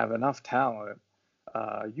 and you have enough talent,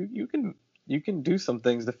 you can do some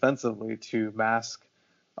things defensively to mask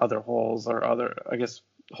other holes or other, I guess,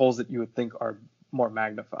 holes that you would think are more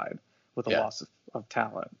magnified with a loss of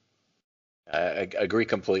talent. I agree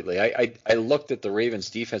completely. I looked at the Ravens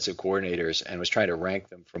defensive coordinators and was trying to rank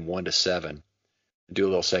them from 1 to 7, do a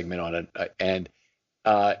little segment on it, and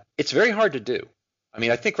it's very hard to do. I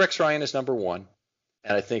mean, I think Rex Ryan is number 1,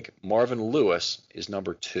 and I think Marvin Lewis is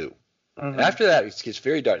number 2. Mm-hmm. And after that, it gets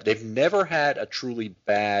very dark. They've never had a truly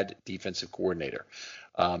bad defensive coordinator.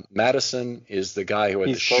 Madison is the guy who had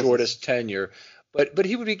the shortest tenure, but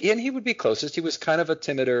he would be closest. He was kind of a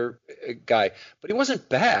timider guy, but he wasn't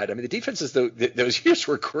bad. I mean, the defenses those years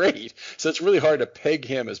were great, so it's really hard to peg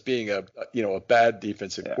him as being a bad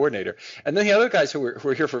defensive coordinator. And then the other guys who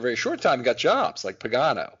were here for a very short time got jobs, like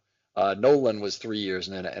Pagano. Nolan was 3 years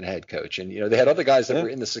and then a head coach. And, they had other guys that were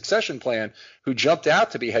in the succession plan who jumped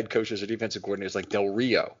out to be head coaches or defensive coordinators, like Del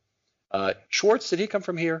Rio. Schwartz, did he come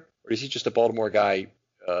from here? Or is he just a Baltimore guy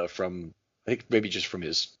from, I think maybe just from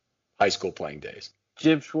his high school playing days?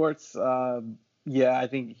 Jim Schwartz, I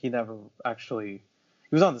think he never actually,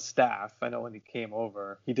 he was on the staff. I know when he came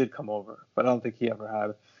over, he did come over, but I don't think he ever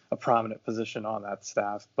had a prominent position on that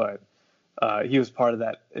staff. But he was part of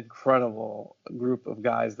that incredible group of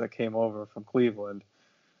guys that came over from Cleveland,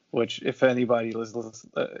 which if anybody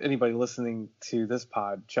listening to this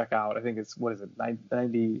pod, check out. I think it's,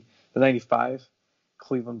 the 95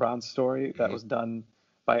 Cleveland Browns story that was done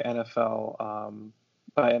by NFL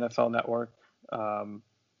Network, A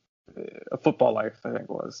Football Life, I think it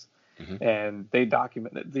was. Mm-hmm. And they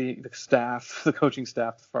documented the staff, the coaching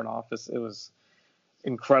staff, the front office. It was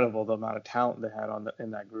incredible the amount of talent they had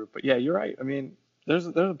in that group. But yeah, you're right. I mean, there's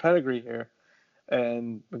a pedigree here,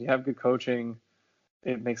 and when you have good coaching,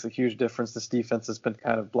 it makes a huge difference. This defense has been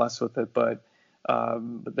kind of blessed with it, but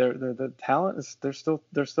the talent is there's still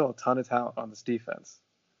a ton of talent on this defense.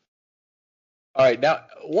 All right, now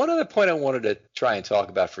one other point I wanted to try and talk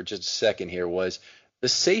about for just a second here was the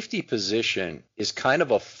safety position is kind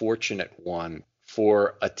of a fortunate one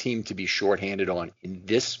for a team to be shorthanded on in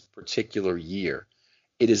this particular year.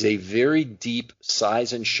 It is a very deep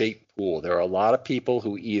size and shape pool. There are a lot of people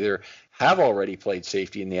who either have already played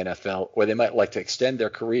safety in the NFL, or they might like to extend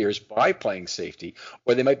their careers by playing safety,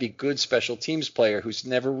 or they might be good special teams player who's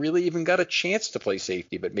never really even got a chance to play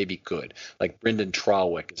safety, but maybe could. Like Brendan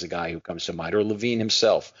Tralwick is a guy who comes to mind, or Levine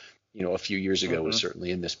himself, a few years ago was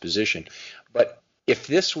certainly in this position. But if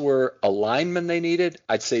this were a lineman they needed,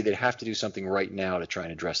 I'd say they'd have to do something right now to try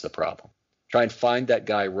and address the problem. Try and find that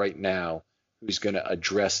guy right now who's going to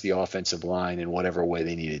address the offensive line in whatever way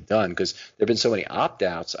they need it done. Because there have been so many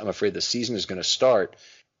opt-outs, I'm afraid the season is going to start,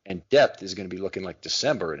 and depth is going to be looking like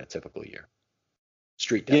December in a typical year.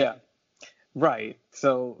 Street depth. Yeah, right.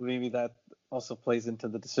 So maybe that also plays into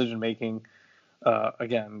the decision-making.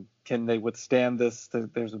 Again, can they withstand this?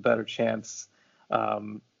 There's a better chance.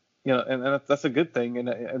 And that's a good thing.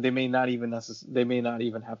 And they may not even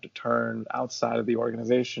have to turn outside of the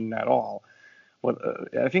organization at all.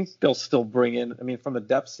 I think they'll still bring in. I mean, from a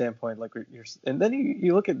depth standpoint, and then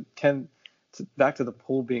you look at, can back to the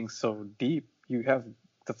pool being so deep, you have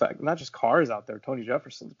the fact not just Carr is out there. Tony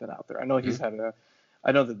Jefferson's been out there. I know he's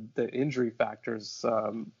I know that the injury factor's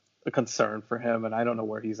a concern for him, and I don't know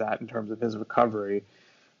where he's at in terms of his recovery.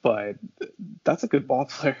 But that's a good ball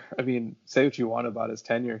player. I mean, say what you want about his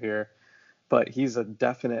tenure here, but he's a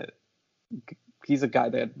guy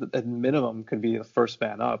that at minimum could be the first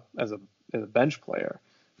man up as a bench player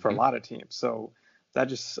for a lot of teams. So that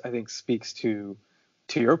just, I think, speaks to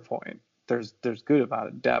your point. There's good amount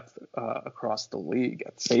of depth across the league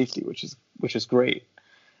at safety, which is great,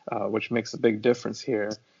 which makes a big difference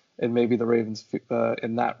here. And maybe the Ravens,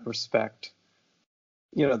 in that respect,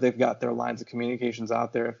 they've got their lines of communications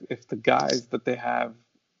out there. If the guys that they have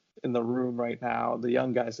in the room right now, the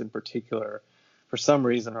young guys in particular, for some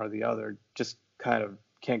reason or the other, just kind of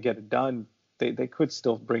can't get it done, they could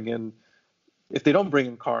still bring in, if they don't bring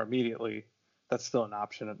in Carr immediately, that's still an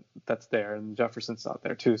option that's there, and Jefferson's out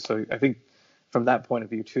there too. So I think from that point of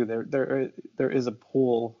view too, there is a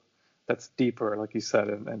pool that's deeper, like you said,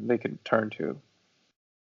 and they can turn to.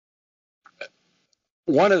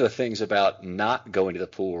 One of the things about not going to the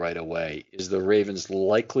pool right away is the Ravens'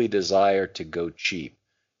 likely desire to go cheap.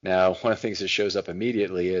 Now, one of the things that shows up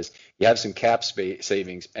immediately is you have some cap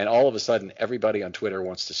savings, and all of a sudden, everybody on Twitter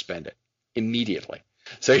wants to spend it immediately.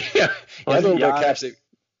 So you have a little bit of cap savings.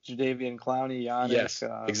 Jadeveon Clowney, Yannick. Yes,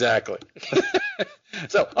 exactly.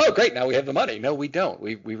 So, great, now we have the money. No, we don't.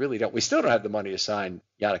 We really don't. We still don't have the money to sign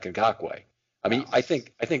Yannick Ngakoue. I mean, I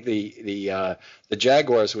think the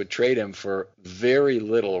Jaguars would trade him for very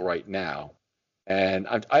little right now, and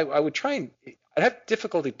I would try and I'd have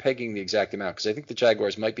difficulty pegging the exact amount because I think the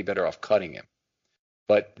Jaguars might be better off cutting him,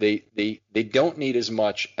 but they don't need as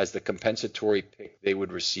much as the compensatory pick they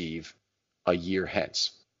would receive a year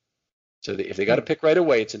hence. So if they got a pick right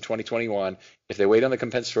away, it's in 2021. If they wait on the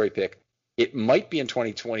compensatory pick, it might be in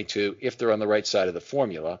 2022 if they're on the right side of the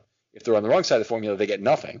formula. If they're on the wrong side of the formula, they get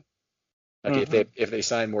nothing. Okay, if they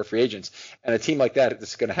sign more free agents, and a team like that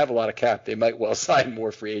that's going to have a lot of cap, they might well sign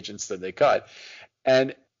more free agents than they cut.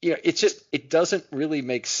 And it doesn't really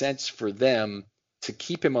make sense for them to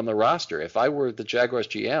keep him on the roster. If I were the Jaguars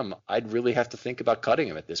GM, I'd really have to think about cutting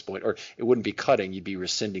him at this point, or it wouldn't be cutting, you'd be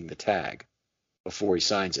rescinding the tag before he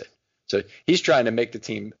signs it. So he's trying to make the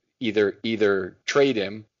team either trade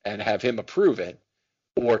him and have him approve it,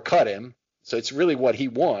 or cut him. So it's really what he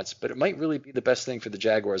wants, but it might really be the best thing for the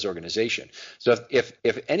Jaguars organization. So if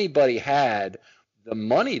anybody had the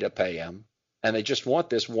money to pay him and they just want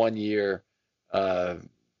this 1 year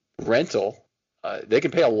rental, they can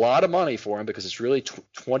pay a lot of money for him because it's really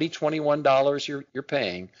 $21 you're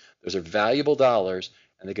paying. Those are valuable dollars,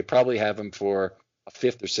 and they could probably have him for a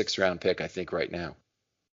 5th or 6th round pick, I think, right now.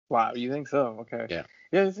 Wow, you think so? Okay.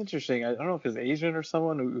 Yeah, it's interesting. I don't know if it's Asian or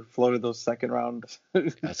someone who floated those second round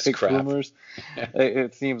pick rumors.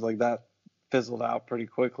 It seems like that fizzled out pretty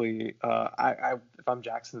quickly. If I'm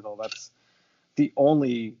Jacksonville, that's the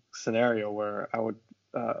only scenario where I would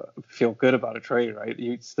feel good about a trade, right?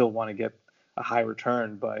 You still want to get a high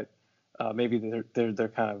return, but maybe they're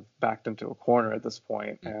kind of backed into a corner at this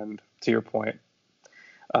point. And to your point,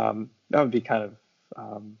 that would be kind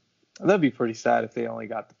of that'd be pretty sad if they only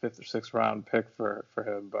got the 5th or 6th round pick for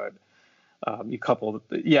him. But you couple,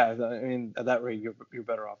 I mean, at that rate, you're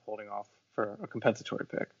better off holding off for a compensatory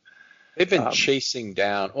pick. They've been chasing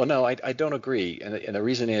down. Well, no, I don't agree, and the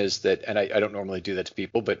reason is that, and I don't normally do that to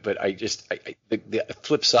people, but the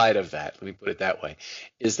flip side of that, let me put it that way,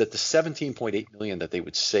 is that the $17.8 million that they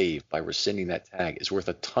would save by rescinding that tag is worth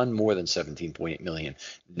a ton more than $17.8 million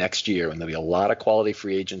next year, and there'll be a lot of quality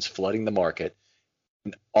free agents flooding the market.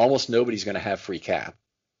 Almost nobody's going to have free cap.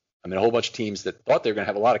 I mean, a whole bunch of teams that thought they were going to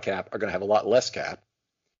have a lot of cap are going to have a lot less cap,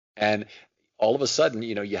 and all of a sudden,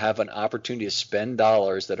 you have an opportunity to spend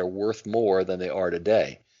dollars that are worth more than they are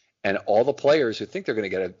today. And all the players who think they're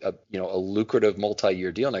going to get a lucrative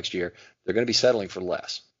multi-year deal next year, they're going to be settling for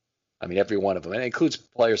less. I mean, every one of them. And it includes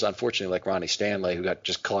players, unfortunately, like Ronnie Stanley, who got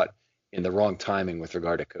just caught in the wrong timing with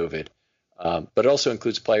regard to COVID. But it also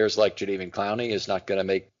includes players like Jadeveon Clowney is not going to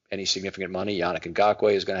make any significant money. Yannick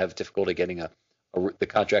Ngakoue is going to have difficulty getting the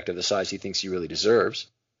contract of the size he thinks he really deserves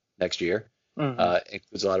next year. It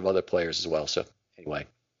includes a lot of other players as well. So anyway.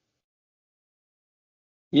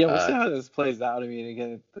 Yeah, we'll see how this plays out. I mean,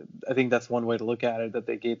 again, I think that's one way to look at it, that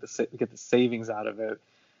they get the savings out of it.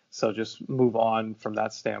 So just move on from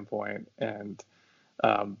that standpoint. And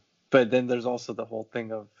but then there's also the whole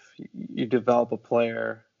thing of you develop a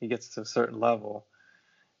player, he gets to a certain level.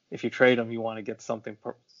 If you trade him, you want to get something.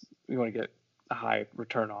 You want to get a high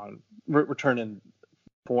return in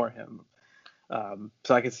for him.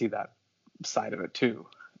 So I can see that side of it too,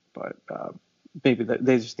 but maybe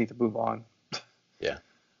they just need to move on. Yeah.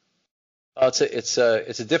 It's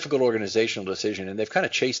a difficult organizational decision, and they've kind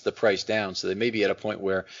of chased the price down. So they may be at a point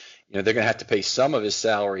where, they're going to have to pay some of his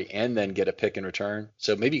salary and then get a pick in return.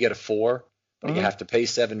 So maybe you get a 4, but you have to pay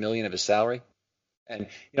 $7 million of his salary. And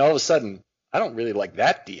all of a sudden, I don't really like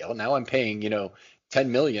that deal. Now I'm paying $10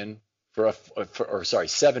 million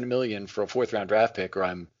 $7 million for a 4th round draft pick, or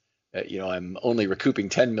I'm only recouping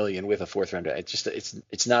 $10 million with a 4th round.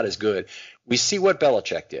 It's not as good. We see what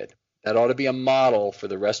Belichick did. That ought to be a model for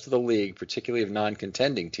the rest of the league, particularly of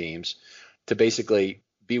non-contending teams, to basically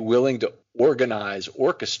be willing to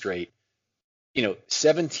orchestrate,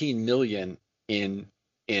 $17 million in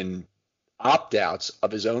opt-outs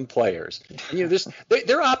of his own players. And,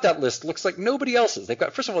 their opt-out list looks like nobody else's.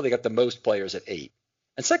 First of all, they got the most players at 8,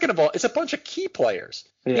 and second of all, it's a bunch of key players.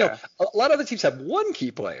 Yeah. A lot of other teams have one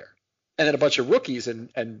key player, and then a bunch of rookies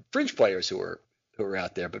and fringe players who are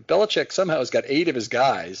out there. But Belichick somehow has got 8 of his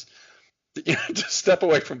guys to step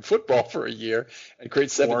away from football for a year and create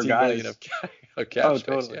 $17 million of cap space.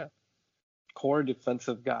 Totally. Yeah. Core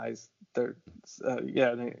defensive guys. They're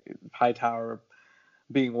Hightower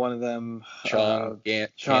being one of them.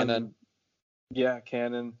 Cannon. Yeah,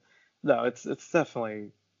 Cannon. No, it's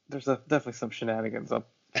definitely definitely some shenanigans up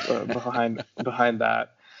behind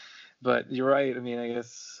that. But you're right. I mean, I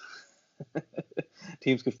guess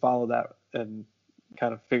teams could follow that and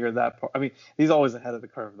kind of figure that part. I mean, he's always ahead of the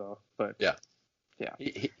curve, though. But yeah,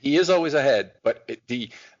 he is always ahead. But the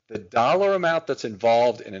dollar amount that's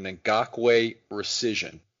involved in an Ngakoue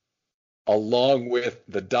rescission, along with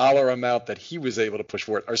the dollar amount that he was able to push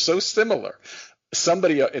forward, are so similar.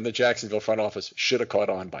 Somebody in the Jacksonville front office should have caught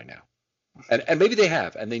on by now, and maybe they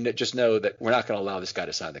have, and they just know that we're not going to allow this guy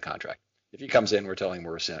to sign the contract. If he comes in, we're telling him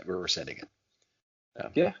we're rescinding it.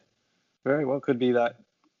 Yeah, very well could be that.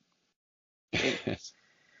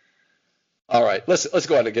 All right, let's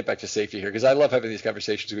go on and get back to safety here, because I love having these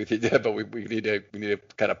conversations with you, Deb, but we need to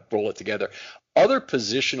kind of roll it together. Other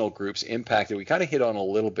positional groups impacted, we kind of hit on a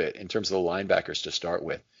little bit in terms of the linebackers to start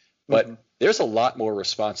with, but there's a lot more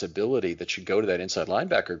responsibility that should go to that inside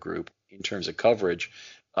linebacker group in terms of coverage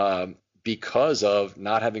because of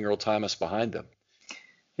not having Earl Thomas behind them.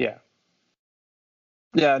 Yeah.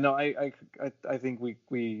 Yeah, no, I think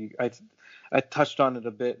I touched on it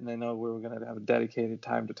a bit, and I know we were going to have a dedicated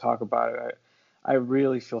time to talk about it. I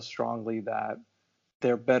really feel strongly that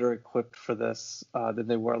they're better equipped for this than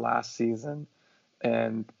they were last season,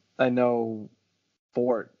 and I know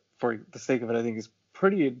Fort, for the sake of it, I think is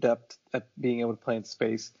pretty adept at being able to play in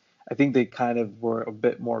space. I think they kind of were a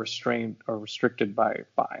bit more restrained or restricted by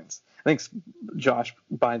Bynes. I think Josh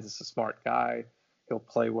Bynes is a smart guy. He'll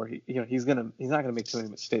play where he's not gonna make too many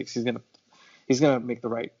mistakes. He's gonna make the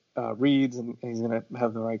right reads, and he's gonna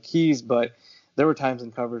have the right keys. But there were times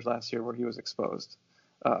in coverage last year where he was exposed,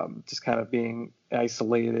 just kind of being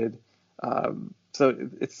isolated. So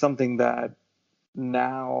it's something that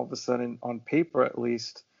now all of a sudden, on paper at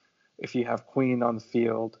least, if you have Queen on the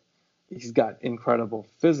field, he's got incredible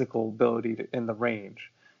physical ability in the range,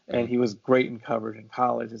 and he was great in coverage in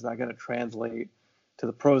college. Is that going to translate to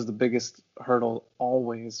the pros? The biggest hurdle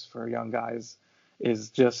always for young guys is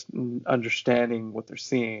just understanding what they're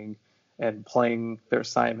seeing and playing their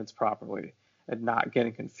assignments properly and not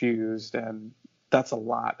getting confused. And that's a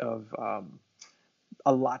lot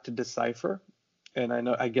to decipher. And I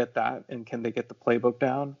know I get that. And can they get the playbook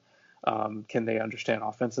down? Can they understand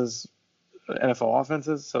offenses, NFL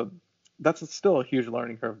offenses? So that's still a huge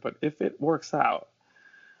learning curve. But if it works out,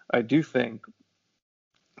 I do think,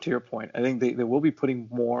 to your point, I think they will be putting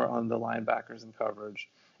more on the linebackers in coverage,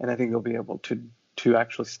 and I think they'll be able to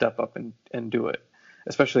actually step up and do it.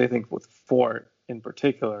 Especially, I think, with Fort in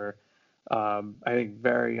particular, I think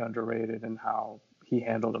very underrated in how he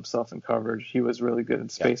handled himself in coverage. He was really good in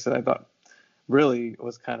space, and I thought really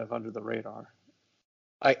was kind of under the radar.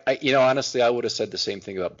 Honestly, I would have said the same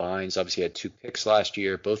thing about Bynes. Obviously, he had 2 picks last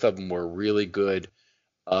year. Both of them were really good.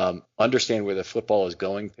 Understand where the football is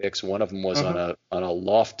going picks. One of them was on a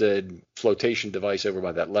lofted flotation device over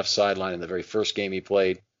by that left sideline in the very first game he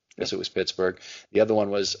played. I guess it was Pittsburgh. The other one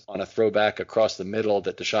was on a throwback across the middle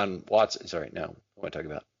that Deshaun Watson. Sorry, no, what am I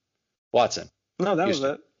talking about? Watson. No, that was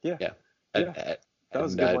it. Yeah. That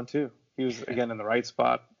was a good one too. He was again in the right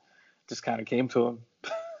spot. Just kind of came to him.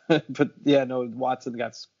 But yeah, no, Watson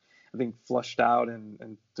got, I think, flushed out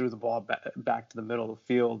and threw the ball back to the middle of the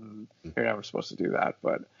field, and you're never supposed to do that.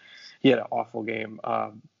 But he had an awful game.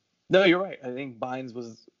 No, you're right. I think Bynes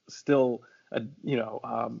was still,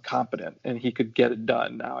 competent, and he could get it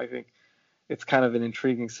done. Now I think it's kind of an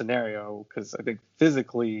intriguing scenario because I think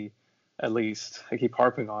physically, at least, I keep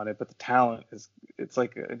harping on it, but the talent it's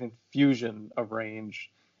like an infusion of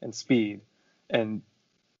range and speed. and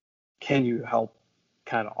can you help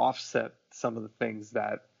kind of offset some of the things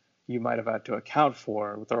that you might have had to account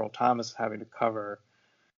for with Earl Thomas having to cover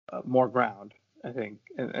more ground, I think.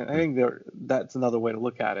 And I think that's another way to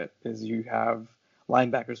look at it, is you have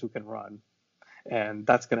linebackers who can run, and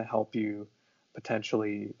that's going to help you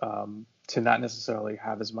potentially to not necessarily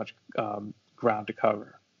have as much ground to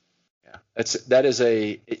cover. Yeah,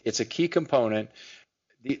 it's a key component.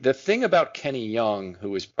 The thing about Kenny Young,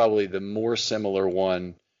 who is probably the more similar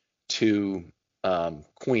one to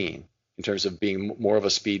Queen in terms of being more of a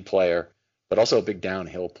speed player, but also a big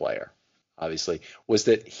downhill player, obviously, was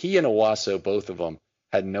that he and Owasso, both of them,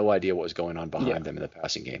 had no idea what was going on behind them in the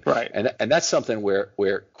passing game. Right. And that's something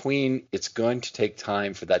where Queen, it's going to take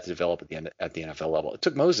time for that to develop at the NFL level. It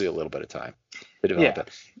took Mosley a little bit of time to develop it.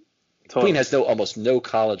 Totally. Queen has almost no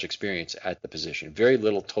college experience at the position, very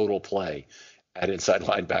little total play at inside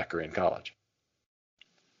linebacker in college.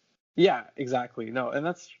 Yeah, exactly. No, and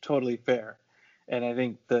that's totally fair. And I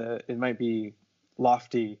think it might be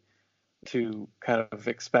lofty to kind of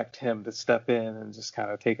expect him to step in and just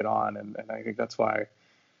kind of take it on. And I think that's why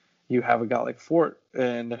you have a guy like Fort,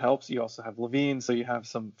 and it helps. You also have Levine, so you have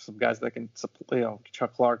some guys that can,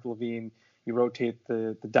 Chuck Clark, Levine. You rotate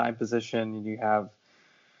the dime position, and you have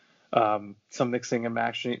some mixing and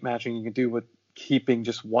matching you can do with keeping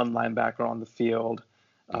just one linebacker on the field.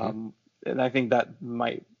 And I think that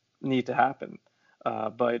might need to happen.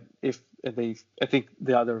 But I think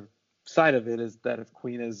the other side of it is that if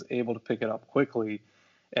Queen is able to pick it up quickly,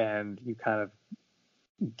 and you kind of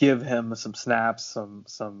give him some snaps,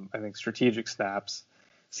 some I think strategic snaps,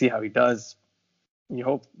 see how he does. You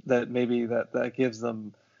hope that maybe that gives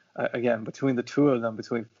them, again, between the two of them,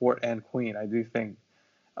 between Fort and Queen, I do think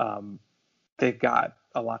they've got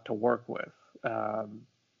a lot to work with. I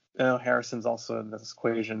know Harrison's also in this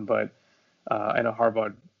equation, but I know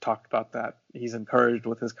Harbaugh talked about that. He's encouraged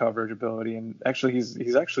with his coverage ability, and actually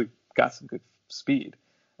he's actually got some good speed,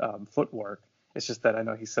 footwork. It's just that I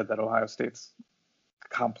know he said that Ohio State's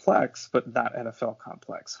complex, but not NFL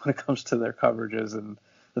complex when it comes to their coverages and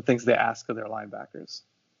the things they ask of their linebackers.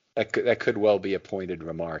 That could well be a pointed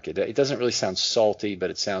remark. It doesn't really sound salty, but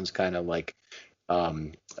it sounds kind of like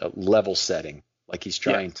a level setting, like he's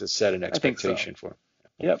trying to set an expectation for him.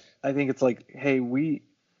 Yep, I think it's like, hey,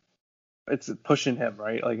 it's pushing him,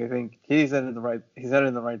 right? Like I think he's headed in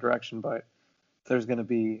the right direction, but there's going to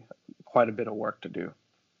be quite a bit of work to do.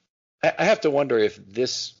 I have to wonder if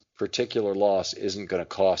this particular loss isn't going to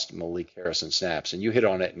cost Malik Harrison snaps, and you hit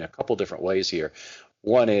on it in a couple different ways here.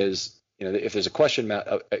 One is, if there's a question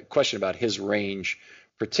about his range,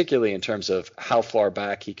 particularly in terms of how far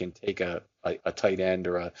back he can take a tight end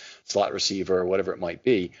or a slot receiver or whatever it might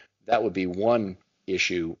be, that would be one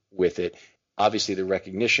issue with it. Obviously, the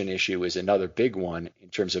recognition issue is another big one in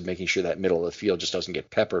terms of making sure that middle of the field just doesn't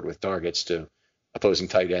get peppered with targets to opposing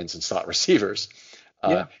tight ends and slot receivers.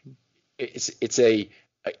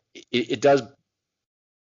 It does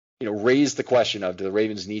raise the question of, do the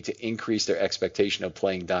Ravens need to increase their expectation of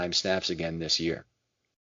playing dime snaps again this year?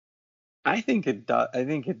 I think it does. I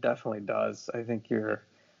think it definitely does. I think you're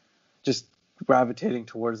just gravitating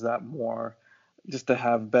towards that more, just to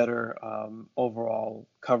have better overall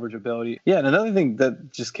coverage ability. Yeah, and another thing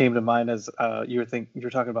that just came to mind as you're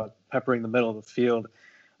talking about peppering the middle of the field,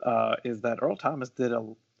 is that Earl Thomas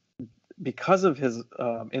because of his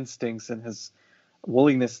instincts and his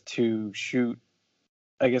willingness to shoot,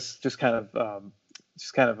 I guess, just kind of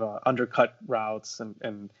undercut routes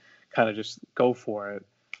and kind of just go for it.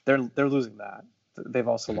 They're losing that. They've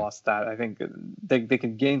also lost that. I think they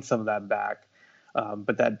can gain some of that back.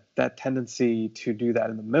 But that tendency to do that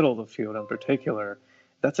in the middle of the field in particular,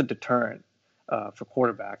 that's a deterrent for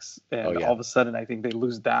quarterbacks. And all of a sudden, I think they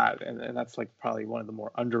lose that. And that's like probably one of the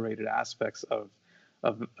more underrated aspects of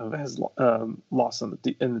his loss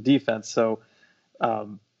in the defense. So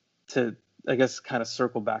to, I guess, kind of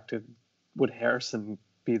circle back to, would Harrison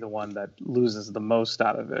be the one that loses the most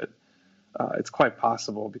out of it? It's quite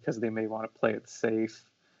possible, because they may want to play it safe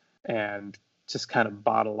and just kind of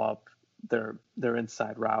bottle up their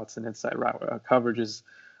inside routes and inside route coverages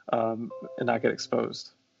and not get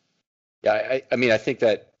exposed. Yeah, I mean, I think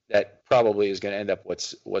that probably is going to end up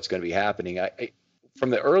what's going to be happening. From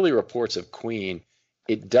the early reports of Queen,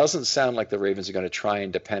 it doesn't sound like the Ravens are going to try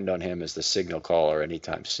and depend on him as the signal caller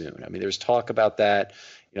anytime soon. I mean, there's talk about that.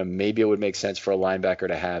 Maybe it would make sense for a linebacker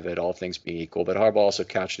to have it, all things being equal. But Harbaugh also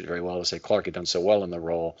couched it very well to say Clark had done so well in the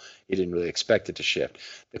role, he didn't really expect it to shift.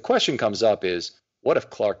 The question comes up is, what if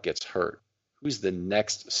Clark gets hurt? Who's the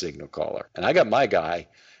next signal caller? And I got my guy.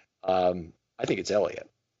 I think it's Elliott.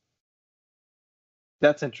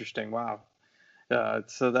 That's interesting. Wow.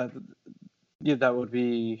 So Yeah, that would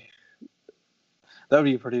be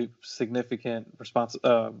a pretty significant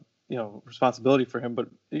responsibility for him. But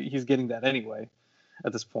he's getting that anyway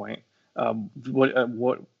at this point.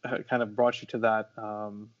 What kind of brought you to that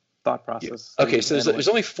thought process? Yeah. Okay, so there's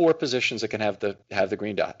only 4 positions that can have the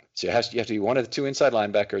green dot. So you have to be one of the 2 inside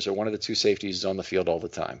linebackers or one of the 2 safeties on the field all the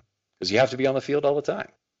time, because you have to be on the field all the time.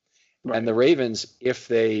 Right. And the Ravens, if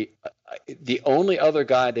the only other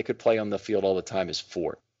guy they could play on the field all the time is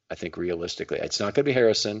Fort. I think realistically, it's not going to be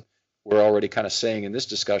Harrison. We're already kind of saying in this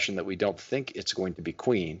discussion that we don't think it's going to be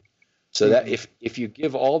Queen. So that if you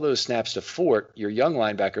give all those snaps to Fort, your young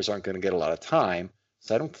linebackers aren't going to get a lot of time.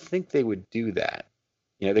 So I don't think they would do that.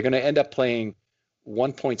 They're going to end up playing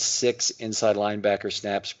 1.6 inside linebacker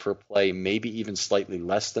snaps per play, maybe even slightly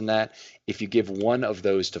less than that. If you give one of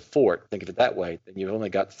those to Fort, think of it that way, then you've only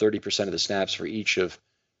got 30% of the snaps for each of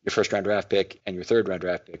your first-round draft pick and your third-round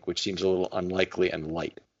draft pick, which seems a little unlikely and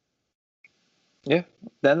light. Yeah,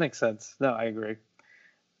 that makes sense. No, I agree.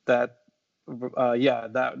 That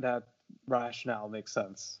rationale makes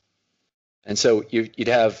sense. And so you'd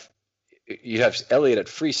have Elliott at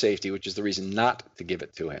free safety, which is the reason not to give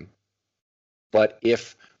it to him. But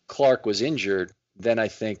if Clark was injured, then I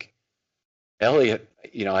think Elliott,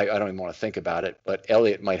 I don't even want to think about it, but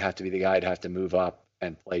Elliott might have to be the guy to have to move up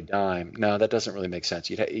and play dime. No, that doesn't really make sense.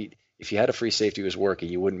 If you had a free safety who was working,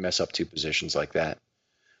 you wouldn't mess up 2 positions like that.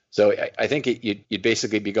 So I think you'd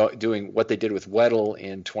basically be doing what they did with Weddle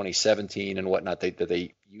in 2017 and whatnot.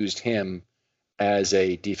 They used him as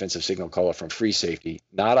a defensive signal caller from free safety.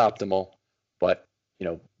 Not optimal, but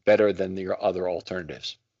better than your other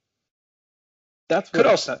alternatives. That's could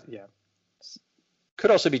also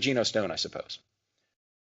be Geno Stone, I suppose.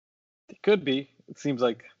 It could be. It seems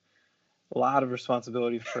like a lot of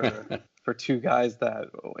responsibility for 2 guys that,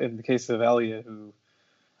 in the case of Elliott, who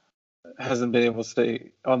hasn't been able to stay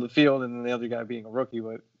on the field, and then the other guy being a rookie,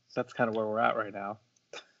 but that's kind of where we're at right now.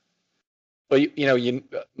 Well,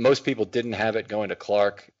 most people didn't have it going to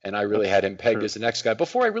Clark, and I really had him pegged as the next guy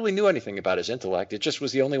before I really knew anything about his intellect. It just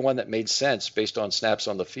was the only one that made sense based on snaps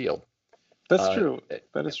on the field. That's true.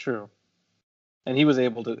 That is true. And he was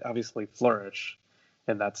able to obviously flourish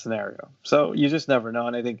in that scenario. So you just never know.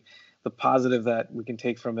 And I think the positive that we can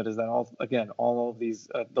take from it is that all of these,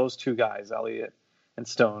 those 2 guys, Elliott and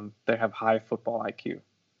Stone, they have high football IQ.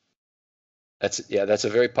 That's a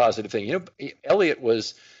very positive thing. Elliott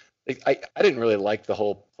was, I didn't really like the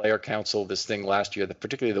whole player council, this thing last year,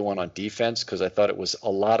 particularly the one on defense, because I thought it was a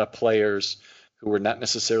lot of players who were not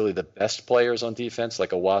necessarily the best players on defense, like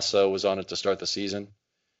Owasso was on it to start the season,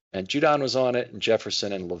 and Judon was on it, and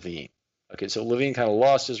Jefferson and Levine. Okay, so Levine kind of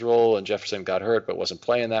lost his role, and Jefferson got hurt, but wasn't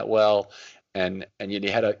playing that well, and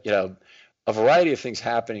you had a variety of things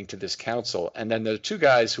happening to this council, and then the 2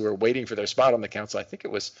 guys who were waiting for their spot on the council, I think it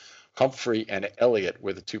was Humphrey and Elliott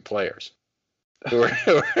were the 2 players.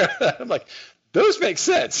 I'm like, those make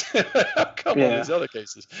sense. How come all these other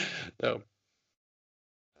cases? No.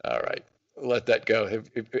 All right. Let that go.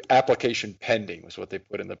 Application pending was what they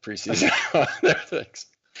put in the preseason on their things.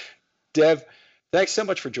 Dev, thanks so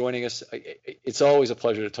much for joining us. It's always a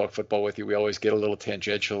pleasure to talk football with you. We always get a little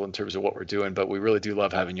tangential in terms of what we're doing, but we really do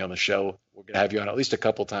love having you on the show. We're going to have you on at least a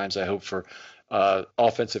couple times, I hope, for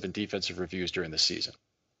offensive and defensive reviews during the season.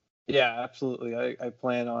 Yeah, absolutely. I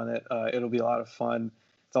plan on it. It'll be a lot of fun.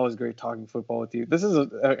 It's always great talking football with you. This is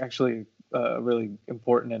actually a really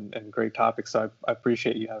important and great topic, so I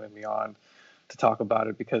appreciate you having me on to talk about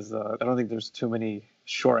it, because I don't think there's too many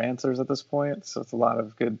short answers at this point. So it's a lot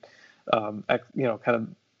of good, kind of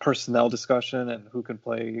personnel discussion and who can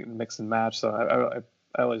play mix and match. So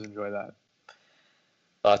I always enjoy that.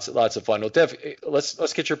 Lots of fun. Well, Dev,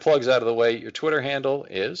 let's get your plugs out of the way. Your Twitter handle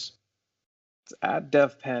is? It's at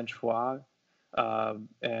DevPanchois.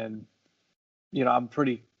 And I'm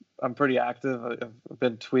pretty active. I've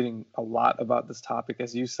been tweeting a lot about this topic,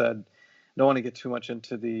 as you said. Don't want to get too much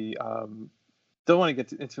into the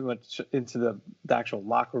the actual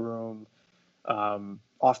locker room,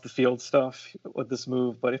 off the field stuff with this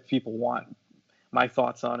move. But if people want my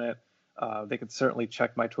thoughts on it, they can certainly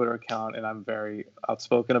check my Twitter account, and I'm very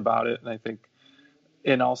outspoken about it. And I think,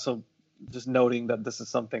 and also just noting that this is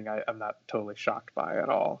something I'm not totally shocked by at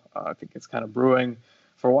all. I think it's kind of brewing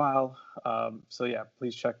for a while. So yeah,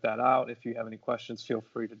 please check that out. If you have any questions, feel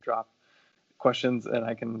free to drop questions, and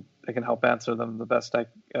I can help answer them the best I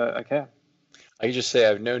can. I can just say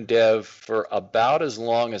I've known Dev for about as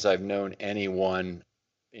long as I've known anyone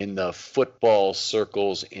in the football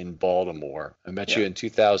circles in Baltimore. I met you in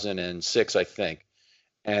 2006, I think.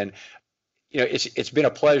 And it's been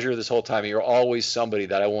a pleasure this whole time. You're always somebody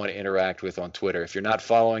that I want to interact with on Twitter. If you're not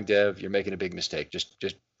following Dev, you're making a big mistake.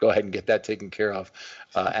 Just go ahead and get that taken care of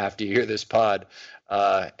after you hear this pod.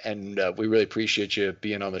 And we really appreciate you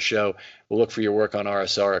being on the show. We'll look for your work on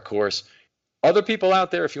RSR, of course. Other people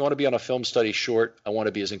out there, if you want to be on a film study short, I want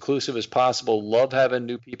to be as inclusive as possible. Love having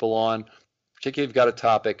new people on, particularly if you've got a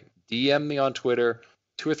topic. DM me on Twitter,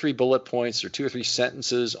 2 or 3 bullet points or 2 or 3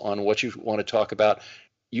 sentences on what you want to talk about.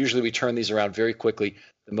 Usually we turn these around very quickly.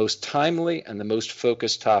 The most timely and the most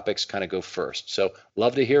focused topics kind of go first. So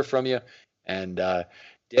love to hear from you. And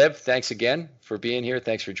Deb, thanks again for being here.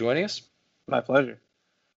 Thanks for joining us. My pleasure.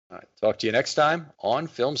 All right, talk to you next time on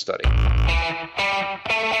Film Study.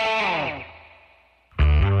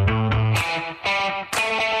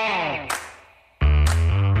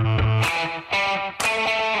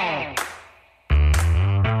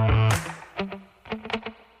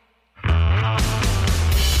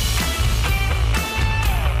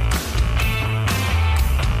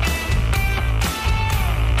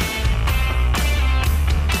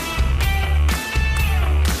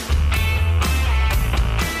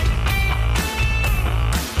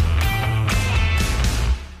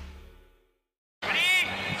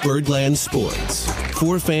 Birdland Sports.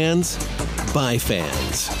 For fans, by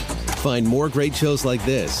fans. Find more great shows like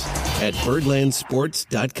this at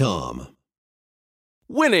birdlandsports.com.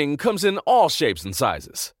 Winning comes in all shapes and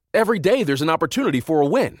sizes. Every day there's an opportunity for a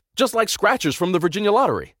win, just like scratchers from the Virginia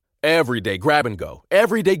Lottery. Everyday grab and go,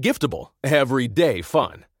 everyday giftable, everyday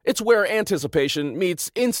fun. It's where anticipation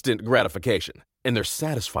meets instant gratification. And they're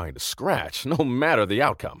satisfying to scratch, no matter the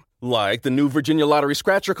outcome. Like the new Virginia Lottery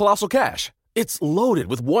Scratcher Colossal Cash. It's loaded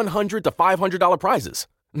with $100 to $500 prizes.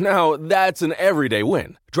 Now, that's an everyday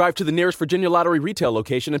win. Drive to the nearest Virginia Lottery retail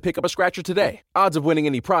location and pick up a scratcher today. Odds of winning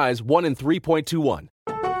any prize, 1 in 3.21.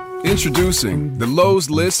 Introducing the Lowe's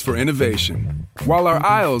List for Innovation. While our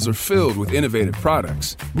aisles are filled with innovative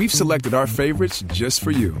products, we've selected our favorites just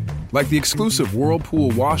for you. Like the exclusive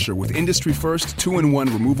Whirlpool washer with industry-first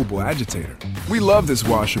 2-in-1 removable agitator. We love this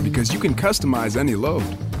washer because you can customize any load.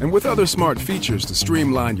 And with other smart features to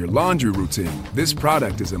streamline your laundry routine, this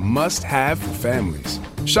product is a must-have for families.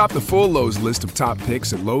 Shop the full Lowe's list of top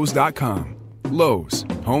picks at Lowe's.com. Lowe's,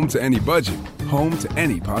 home to any budget, home to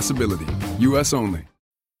any possibility. U.S. only.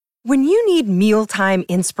 When you need mealtime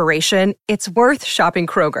inspiration, it's worth shopping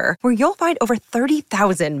Kroger, where you'll find over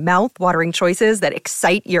 30,000 mouth-watering choices that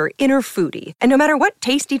excite your inner foodie. And no matter what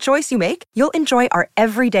tasty choice you make, you'll enjoy our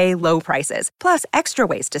everyday low prices, plus extra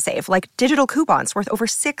ways to save, like digital coupons worth over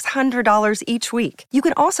 $600 each week. You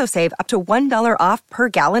can also save up to $1 off per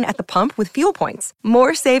gallon at the pump with fuel points.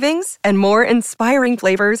 More savings and more inspiring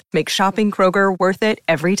flavors make shopping Kroger worth it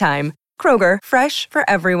every time. Kroger, fresh for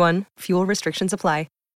everyone. Fuel restrictions apply.